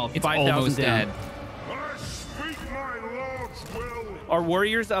 1,000 health. It's 5,000 almost down. dead. Our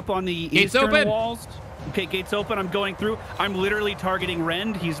warriors up on the gates eastern open. walls. Okay, gates open. I'm going through. I'm literally targeting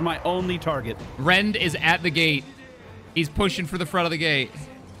Rend. He's my only target. Rend is at the gate. He's pushing for the front of the gate.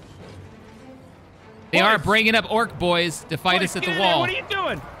 They are bringing up orc boys to fight us at the wall. What are you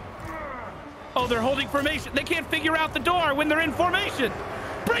doing? Oh, they're holding formation. They can't figure out the door when they're in formation.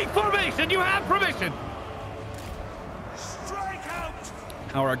 Break formation. You have permission. Strike out!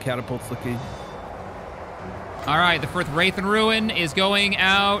 How are our catapults looking? All right, the fourth Wraith and Ruin is going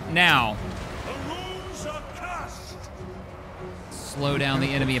out now. The runes are cast! Slow down the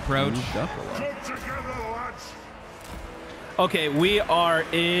enemy approach. Come together, lads! Okay, we are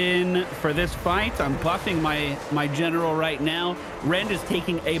in for this fight. I'm buffing my general right now. Rend is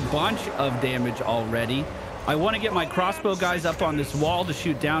taking a bunch of damage already. I want to get my crossbow guys up on this wall to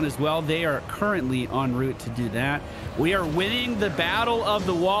shoot down as well. They are currently en route to do that. We are winning the battle of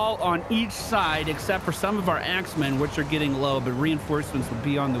the wall on each side, except for some of our axemen, which are getting low, but reinforcements will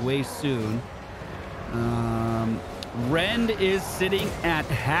be on the way soon. Rend is sitting at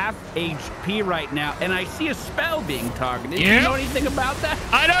half HP right now, and I see a spell being targeted. Do you know anything about that?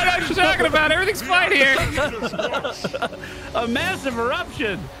 I don't know what you're talking about. Everything's fine here. A massive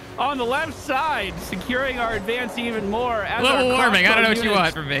eruption on the left side, securing our advance even more. As Global warming. I don't know what you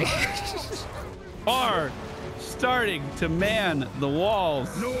want units from me. are starting to man the walls.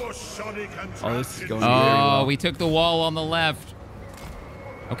 No sonic and Oh, this is going Oh, very well. we took the wall on the left.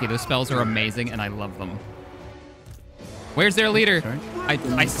 Okay, those spells are amazing, and I love them. Where's their leader?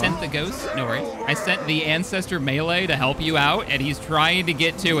 I sent the ghost. No worries. I sent the ancestor melee to help you out, and he's trying to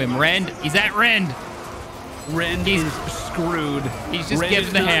get to him. Rend. He's at Rend. Rend is screwed. He's just Rend getting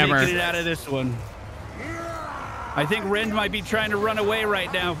is the not hammer. making it out of this one. I think Rend might be trying to run away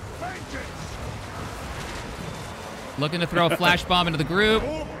right now. Looking to throw a flash bomb into the group.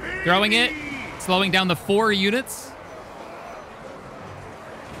 Throwing it. Slowing down the 4 units.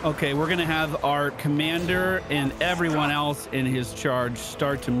 Okay, we're going to have our commander and everyone else in his charge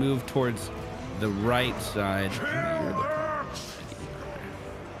start to move towards the right side.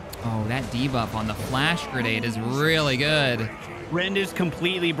 Oh, that debuff on the flash grenade is really good. Rend is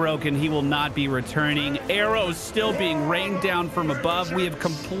completely broken. He will not be returning. Arrows still being rained down from above. We have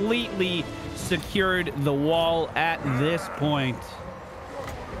completely secured the wall at this point.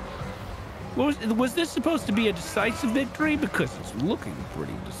 Was this supposed to be a decisive victory? Because it's looking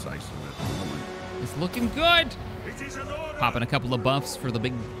pretty decisive at the moment. It's looking good. Popping a couple of buffs for the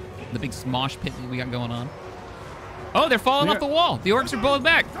big smosh pit that we got going on. Oh, they're falling off the wall. The orcs are pulling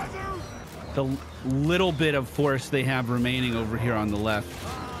back. The little bit of force they have remaining over here on the left.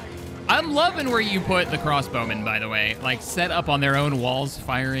 I'm loving where you put the crossbowmen, by the way. Like, set up on their own walls,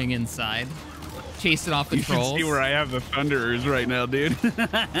 firing inside. Chasing off the trolls. You can see where I have the Thunderers right now, dude.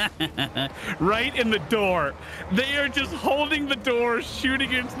 Right in the door. They are just holding the door,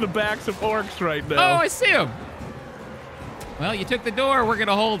 shooting into the backs of orcs right now. Oh, I see them. Well, you took the door. We're going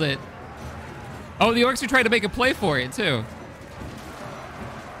to hold it. Oh, the orcs are trying to make a play for it, too.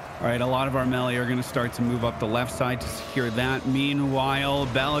 All right, a lot of our melee are going to start to move up the left side to secure that. Meanwhile,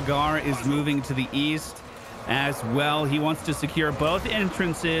 Belagar is moving to the east as well. He wants to secure both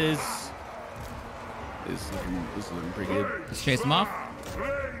entrances. This is looking pretty good. Let's chase them off.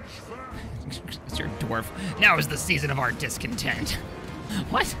 It's your dwarf. Now is the season of our discontent.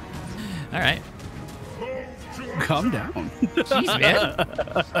 What? All right. Calm down. Jeez, man.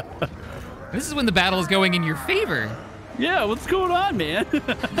 This is when the battle is going in your favor. Yeah, what's going on, man?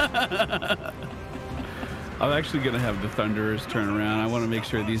 I'm actually going to have the Thunderers turn around. I want to make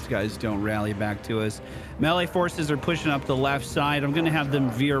sure these guys don't rally back to us. Melee forces are pushing up the left side. I'm going to have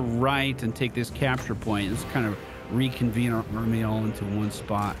them veer right and take this capture point. This kind of reconvene our army all into one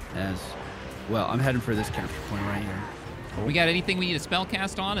spot as well. I'm heading for this capture point right here. We got anything we need to spell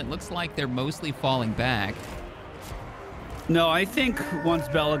cast on? It looks like they're mostly falling back. No, I think once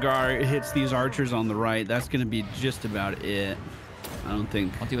Belagar hits these archers on the right, that's going to be just about it. I don't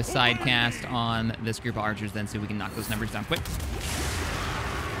think. I'll do a side cast on this group of archers then so we can knock those numbers down quick.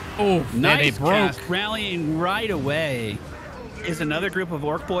 Oh, nice they broke. cast, rallying right away. Is another group of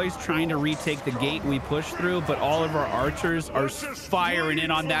orc boys trying to retake the gate we pushed through, but all of our archers are firing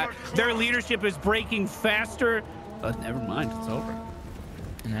in on that. Their leadership is breaking faster. Never mind, it's over.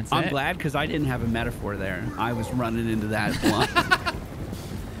 And that's I'm it. glad because I didn't have a metaphor there. I was running into that blind.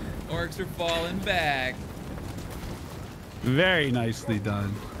 Orcs are falling back. Very nicely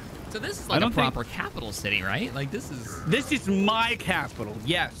done. So this is like a proper capital city, right? Like this is my capital.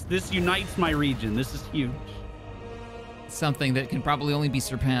 Yes, this unites my region. This is huge. something that can probably only be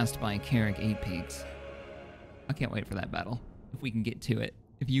surpassed by Carrick 8 Peaks. I can't wait for that battle. If we can get to it.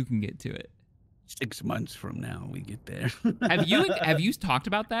 If you can get to it. 6 months from now, we get there. Have you talked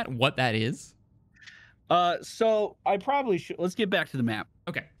about that? What that is? So I probably should. Let's get back to the map.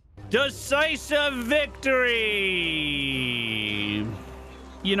 Okay. Decisive victory.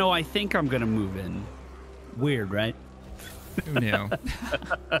 You know, I think I'm gonna move in. Weird, right? Who knew?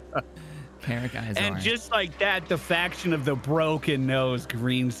 Carrick eyes And are. just like that, the faction of the broken-nosed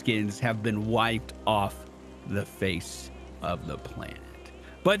greenskins have been wiped off the face of the planet.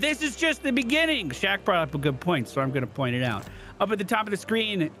 But this is just the beginning. Shaq brought up a good point, so I'm going to point it out. Up at the top of the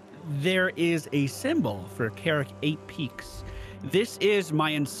screen, there is a symbol for Carrick 8 Peaks. This is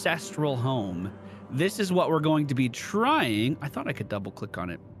my ancestral home. This is what we're going to be trying. I thought I could double-click on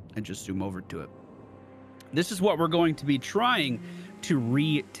it and just zoom over to it. This is what we're going to be trying to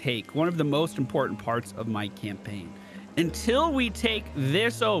retake, one of the most important parts of my campaign. Until we take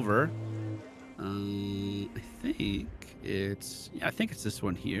this over, I think it's this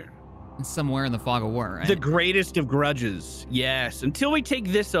one here. It's somewhere in the fog of war, right? The greatest of grudges. Yes. Until we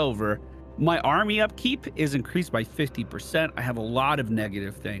take this over, my army upkeep is increased by 50%. I have a lot of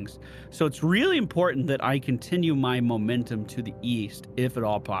negative things. So it's really important that I continue my momentum to the east, if at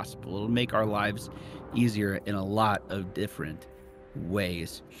all possible. It'll make our lives easier in a lot of different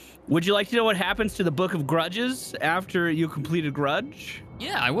ways. Would you like to know what happens to the Book of Grudges after you complete a grudge?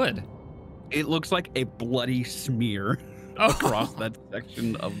 Yeah, I would. It looks like a bloody smear across that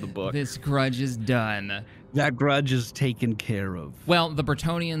section of the book. This grudge is done. That grudge is taken care of. Well, the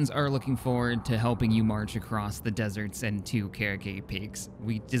Bretonnians are looking forward to helping you march across the deserts and to Carrick Peaks.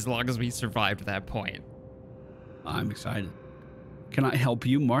 As long as we survived that point. I'm excited. Can I help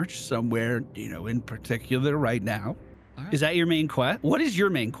you march somewhere, in particular right now? Right. Is that your main quest? What is your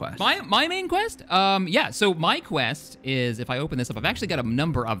main quest? My main quest? Yeah, so my quest is, if I open this up, I've actually got a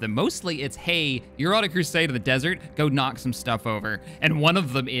number of them. Mostly it's, hey, you're on a crusade in the desert, go knock some stuff over. And one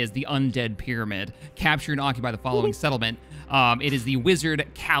of them is the Undead Pyramid. Capture and occupy the following settlement. It is the Wizard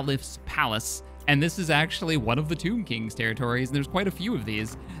Caliph's Palace. And this is actually one of the Tomb King's territories, and there's quite a few of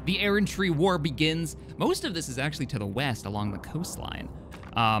these. The Errantry War begins. Most of this is actually to the west along the coastline.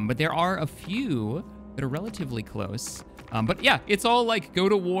 But there are a few that are relatively close. But yeah, it's all like go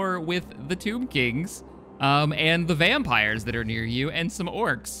to war with the Tomb Kings and the vampires that are near you and some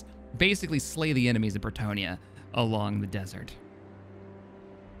orcs. Basically slay the enemies of Bretonnia along the desert.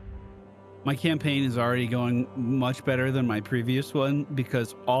 My campaign is already going much better than my previous one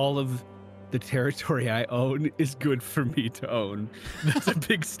because all of the territory I own is good for me to own. That's a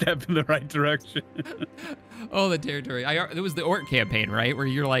big step in the right direction. Oh, the territory. It was the Orc campaign, right? Where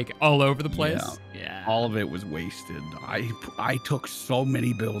you're like all over the place? Yeah. All of it was wasted. I took so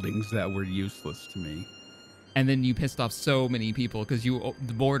many buildings that were useless to me. And then you pissed off so many people because you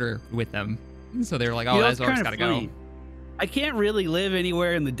the border with them. So they were like, oh, that's Orcs gotta go. I can't really live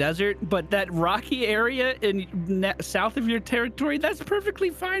anywhere in the desert, but that rocky area in south of your territory, that's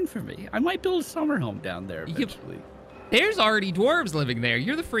perfectly fine for me. I might build a summer home down there eventually. There's already dwarves living there.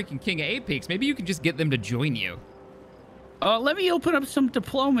 You're the freaking king of 8 Peaks. Maybe you can just get them to join you. Let me open up some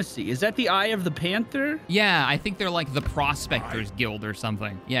diplomacy. Is that the Eye of the Panther? Yeah, I think they're like the Prospectors Guild or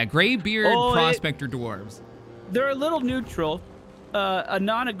something. Yeah, Greybeard Prospector Dwarves. They're a little neutral. A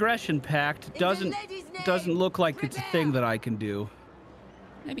non-aggression pact doesn't look like it's a thing that I can do.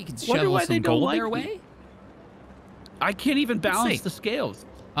 Maybe you can shovel some gold their way? I can't even balance the scales.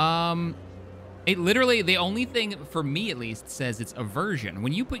 It literally, the only thing, for me at least, says it's aversion.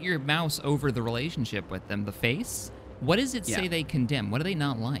 When you put your mouse over the relationship with them, the face, what does it say they condemn? What do they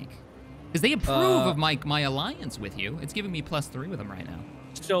not like? Because they approve of my alliance with you. It's giving me +3 with them right now.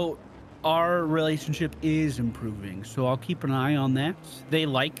 So our relationship is improving, so I'll keep an eye on that. They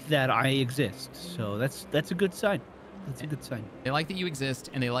like that I exist, so that's a good sign. That's a good sign. They like that you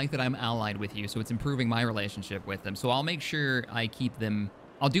exist, and they like that I'm allied with you, so it's improving my relationship with them. So I'll make sure I keep them,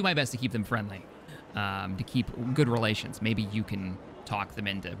 I'll do my best to keep them friendly, to keep good relations. Maybe you can talk them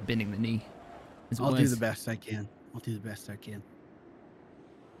into bending the knee. I'll do the best I can.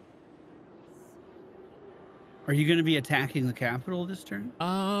 Are you going to be attacking the capital this turn?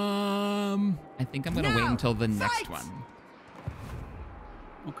 I think I'm going to wait until the next one.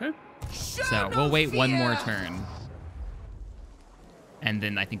 Okay. So we'll wait one more turn. And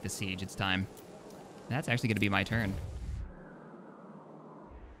then I think the siege, it's time. That's actually going to be my turn.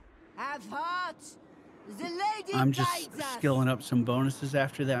 Have heart. The lady I'm just guides us. skilling up some bonuses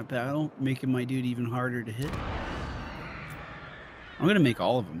after that battle, making my dude even harder to hit. I'm going to make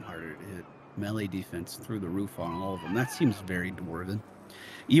all of them harder to hit. Melee defense through the roof on all of them. That seems very dwarven.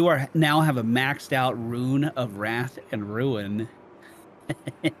 You now have a maxed out rune of wrath and ruin.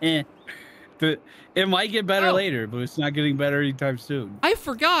 It might get better later, but it's not getting better anytime soon. I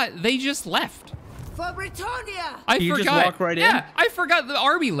forgot they just left. For Bretonnia. You just walk right in? Yeah, I forgot the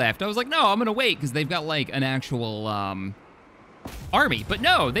army left. I was like, no, I'm gonna wait because they've got like an actual army. But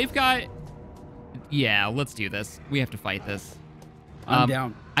no, they've got. Yeah, let's do this. We have to fight this. I'm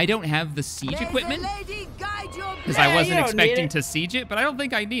down. I don't have the siege May the equipment lady guide your because blade. I wasn't you don't need expecting it. to siege it, but I don't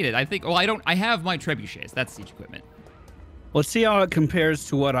think I need it. I think, well, I have my trebuchets. That's siege equipment. Let's see how it compares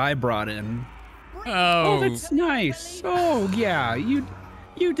to what I brought in. Oh, That's nice. Oh yeah, you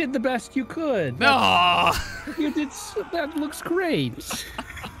did the best you could. no. You did. That looks great.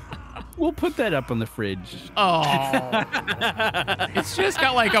 We'll put that up on the fridge. Oh. It's just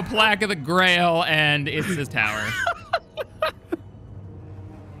got like a plaque of the Grail and it's this tower.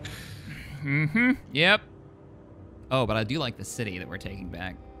 Yep. Oh, but I do like the city that we're taking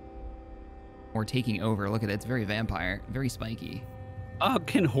back. Or taking over. Look at it. It's very vampire. Very spiky.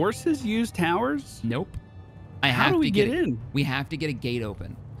 Can horses use towers? Nope. I How have do to we get in? We have to get a gate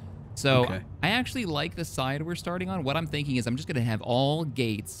open. So Okay. I actually like the side we're starting on. What I'm thinking is I'm just gonna have all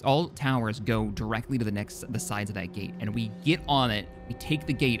towers go directly to the sides of that gate, and we get on it. We take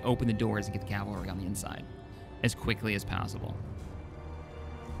the gate, open the doors, and get the cavalry on the inside as quickly as possible.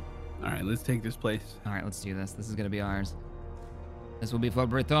 All right, let's take this place. All right, let's do this. This is gonna be ours. This will be for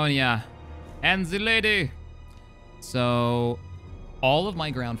Britannia and the lady. So all of my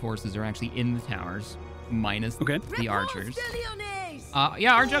ground forces are actually in the towers, minus the archers.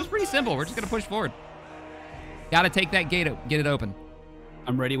 Yeah, our job's pretty simple. We're just gonna push forward. Gotta take that gate, get it open.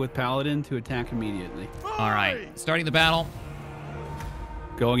 I'm ready with Paladin to attack immediately. All right, starting the battle.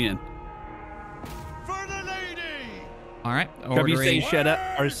 Going in. For the lady! All right, WC ordering.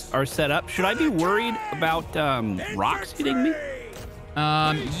 are set up. Should I be worried about rocks hitting me?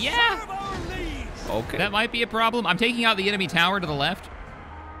 Yeah, Okay. that might be a problem. I'm taking out the enemy tower to the left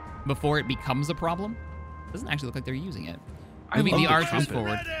before it becomes a problem. Doesn't actually look like they're using it. Moving the archers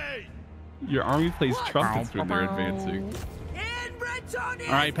forward. Your army plays trumpets when they're advancing. In Britannia.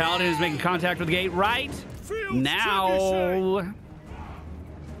 All right, Paladin is making contact with the gate right now.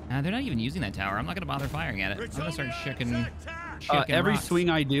 They're not even using that tower. I'm not gonna bother firing at it. I'm gonna start chucking Every rocks. swing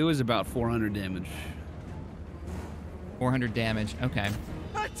I do is about 400 damage. 400 damage. Okay.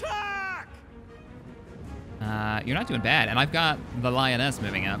 Attack! You're not doing bad, and I've got the lioness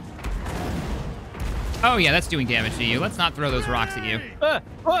moving up. Oh yeah, that's doing damage to you. Let's not throw those rocks at you.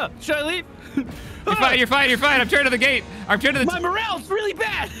 Should I leave? You're fine. You're fine. You're fine. I'm turning to the gate. I'm turning to the. My morale's really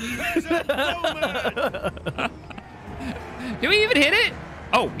bad. Did we even hit it?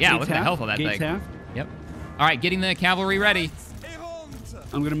 Oh yeah, Gates look at the half? health of that Gates thing. half? Yep. All right, getting the cavalry ready.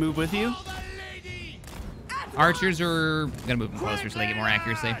 I'm gonna move with you. Archers are gonna move them closer so they get more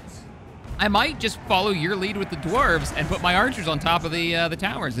accuracy. I might just follow your lead with the dwarves and put my archers on top of the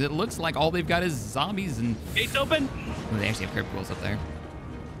towers. It looks like all they've got is zombies and. Gates open. Oh, they actually have crypt ghouls up there.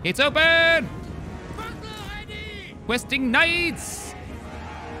 Gates open! Questing knights!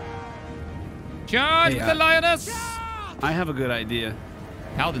 Charge Hey, the lioness! I have a good idea.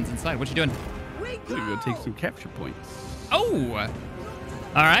 Paladin's inside. What you doing? We I'm gonna go take some capture points. Oh!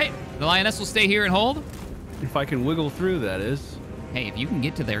 All right. The lioness will stay here and hold. If I can wiggle through, that is. Hey, if you can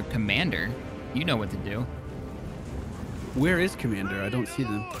get to their commander, you know what to do. Where is Commander? I don't see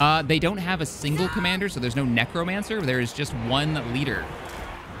them. They don't have a single commander, so there's no necromancer. There is just one leader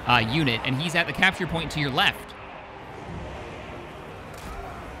unit, and he's at the capture point to your left.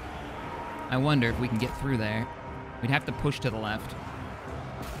 I wonder if we can get through there. We'd have to push to the left.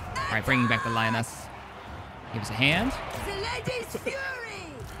 All right, bringing back the lioness. Give us a hand. The lady's fury.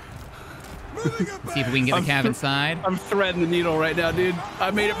 Let's see if we can get the cav inside. I'm threading the needle right now, dude.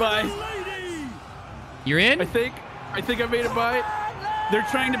 I made it by. You're in? I think I made it by. They're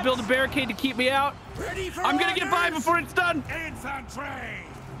trying to build a barricade to keep me out. I'm gonna get by before it's done. Infantry!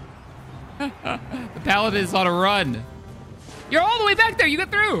 The paladin is on a run. You're all the way back there. You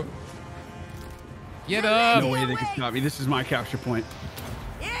get through. Get up. No way they can stop me. This is my capture point.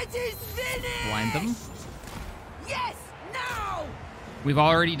 It is finished. Blind them. Yes, now. We've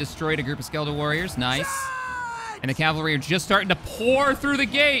already destroyed a group of skeletal warriors. Nice. And the cavalry are just starting to pour through the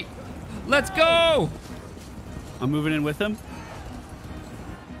gate. Let's go. I'm moving in with them.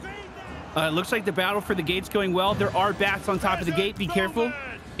 It looks like the battle for the gate's going well. There are bats on top of the gate. Be careful.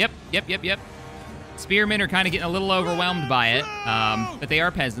 Yep. Spearmen are kind of getting a little overwhelmed by it, but they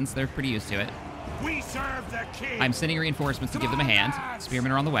are peasants. They're pretty used to it. We serve the king! I'm sending reinforcements to give them a hand.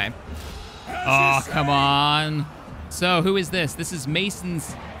 Spearmen are on the way. Oh, come on. So who is this? This is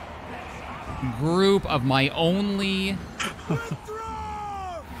Mason's group of my only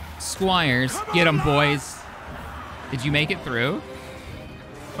squires. Get them, boys. Did you make it through?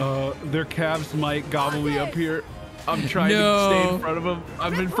 Their calves might gobble me up here. I'm trying No. to stay in front of them.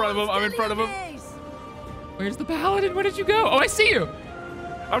 I'm in front of them. I'm in front of them. Where's the paladin? Where did you go? Oh, I see you.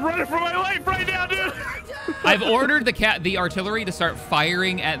 I'm running for my life right now, dude. I've ordered the artillery to start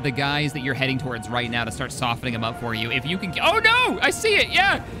firing at the guys that you're heading towards right now to start softening them up for you. If you can... Oh, no! I see it,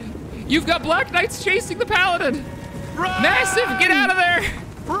 yeah! You've got Black Knights chasing the Paladin! Run! Massive, get out of there!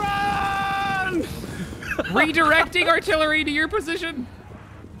 Run! Redirecting artillery to your position.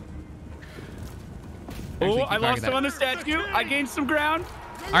 Oh, Actually, I lost some on the statue. I gained some ground.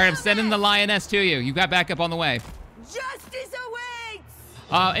 All right, I'm sending the lioness to you. You got backup on the way. Justice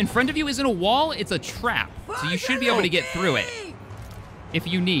awaits! In front of you isn't a wall, it's a trap. So you should be able to get through it if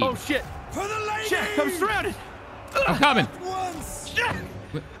you need. Oh, shit. For the lady! Shit, I'm surrounded. I'm coming. Once! Shit.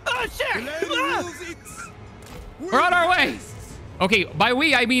 Oh, shit. Ah. We're on our way. Okay, by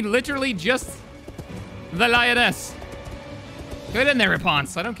we, I mean literally just the lioness. Get in there,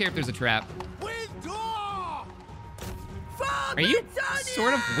 Rapunzel. I don't care if there's a trap. Withdraw! Are you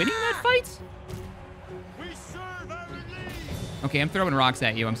sort of winning that fight? We serve our release! Okay, I'm throwing rocks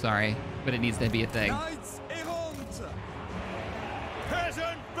at you. I'm sorry, but it needs to be a thing. Knights errant!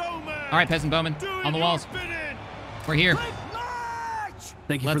 Peasant bowmen! All right, peasant bowmen, Doing on the your walls. bidding! We're here. Quick march!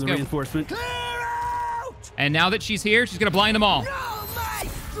 Thank you Let's for the go. reinforcement. Clear out! And now that she's here, she's gonna blind them all. No, my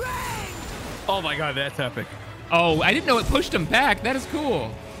strength! Oh my god, that's epic. Oh, I didn't know it pushed them back. That is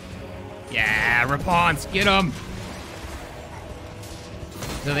cool. Yeah, Rapunzel, get them.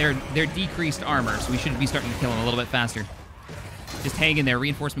 So they're decreased armor, so we should be starting to kill them a little bit faster. Just hang in there.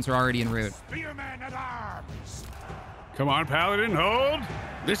 Reinforcements are already en route. Spearmen at arms! Come on, Paladin, hold.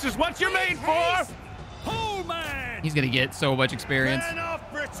 This is what you're made for. Hold man! He's gonna get so much experience. Men of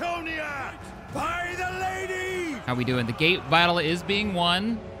Bretonia! By the lady! How we doing? The gate battle is being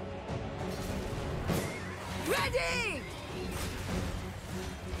won. Ready!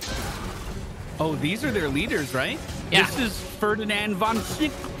 Oh, these are their leaders, right? Yeah. This is Ferdinand von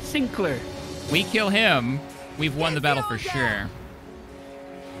Sinclair. We kill him, we've won the battle for sure.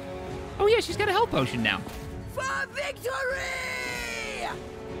 Oh yeah, she's got a health potion now. For victory!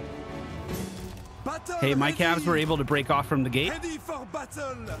 Battle Hey, my ready! calves were able to break off from the gate. Ready for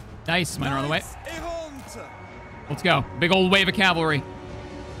battle! Nice, mine are on the way. Knights errant! Let's go. Big old wave of cavalry.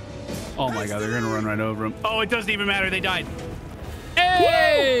 Oh my god, they're gonna run right over them. Oh, it doesn't even matter. They died.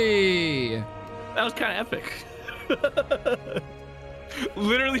 Hey! That was kind of epic.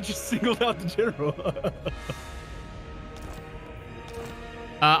 Literally just singled out the general.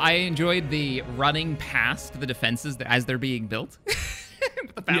 I enjoyed the running past the defenses as they're being built. With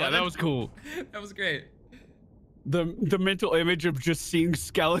the Yeah, paladin. that was cool. That was great. The mental image of just seeing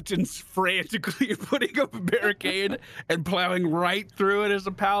skeletons frantically putting up a barricade and plowing right through it as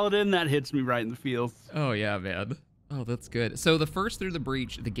a paladin, that hits me right in the feels. Oh yeah, man. Oh, that's good. So the first through the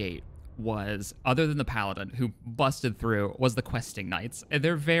breach, the gate, was, other than the paladin who busted through, was the questing knights. And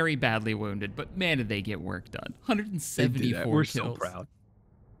they're very badly wounded, but man, did they get work done. 174 We're kills. so proud.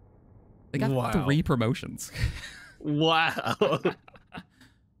 They got Wow. 3 promotions. Wow.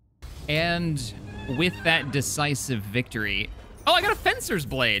 And with that decisive victory, oh, I got a fencer's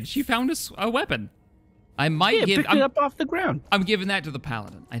blade. She found a weapon. I might Yeah, give. picked it up off the ground. I'm giving that to the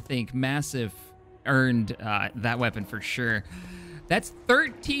paladin. I think Massive earned that weapon for sure. That's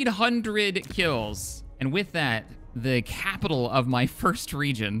 1,300 kills, and with that, the capital of my first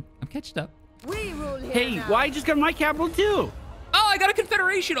region. I'm catching up. We rule here Hey, now. why just got my capital too? Oh, I got a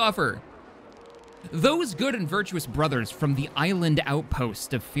Confederation offer. Those good and virtuous brothers from the island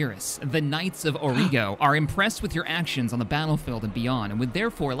outpost of Pyrrhus, the Knights of Origo, are impressed with your actions on the battlefield and beyond, and would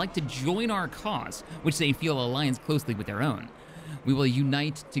therefore like to join our cause, which they feel aligns closely with their own. We will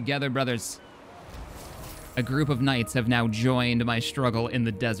unite together, brothers. A group of knights have now joined my struggle in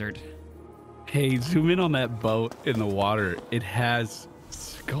the desert. Hey, zoom in on that boat in the water. It has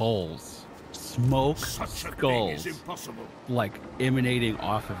skulls. Smoke Such a thing skulls. is impossible. Like emanating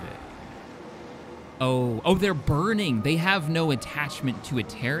off of it. Oh, they're burning. They have no attachment to a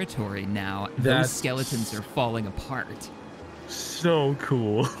territory now. Those That's skeletons are falling apart. So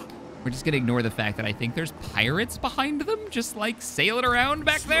cool. We're just gonna ignore the fact that I think there's pirates behind them, just like sailing around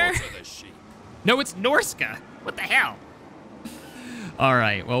back there. Slaughter the sheep. No, it's Norska. What the hell? All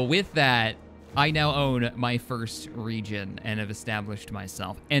right, well, with that, I now own my first region and have established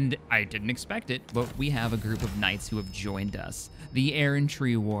myself. And I didn't expect it, but we have a group of knights who have joined us. The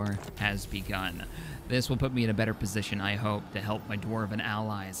Errantry War has begun. This will put me in a better position, I hope, to help my dwarven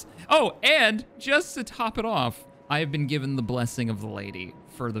allies. Oh, and just to top it off, I have been given the blessing of the lady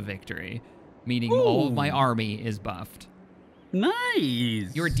for the victory, meaning all of my army is buffed.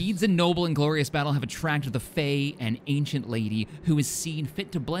 Nice. Your deeds in noble and glorious battle have attracted the Fae, an ancient lady who is seen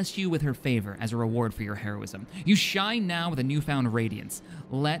fit to bless you with her favor as a reward for your heroism. You shine now with a newfound radiance.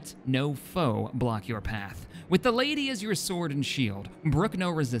 Let no foe block your path. With the lady as your sword and shield, brook no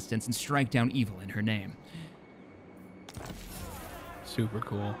resistance and strike down evil in her name. Super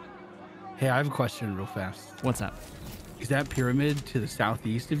cool. Hey, I have a question real fast. What's up? Is that pyramid to the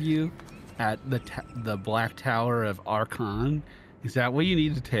southeast of you at the Black Tower of Archon? Is that what you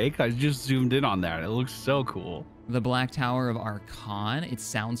need to take? I just zoomed in on that. It looks so cool. The Black Tower of Archon. It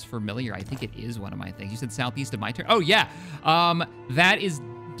sounds familiar. I think it is one of my things. You said southeast of my turn. Oh yeah. That is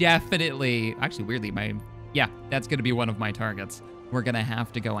definitely actually weirdly yeah, that's gonna be one of my targets. We're gonna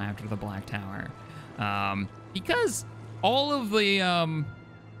have to go after the Black Tower. Because all of the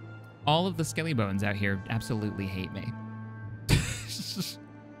Skelly Bones out here absolutely hate me.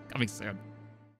 Coming soon.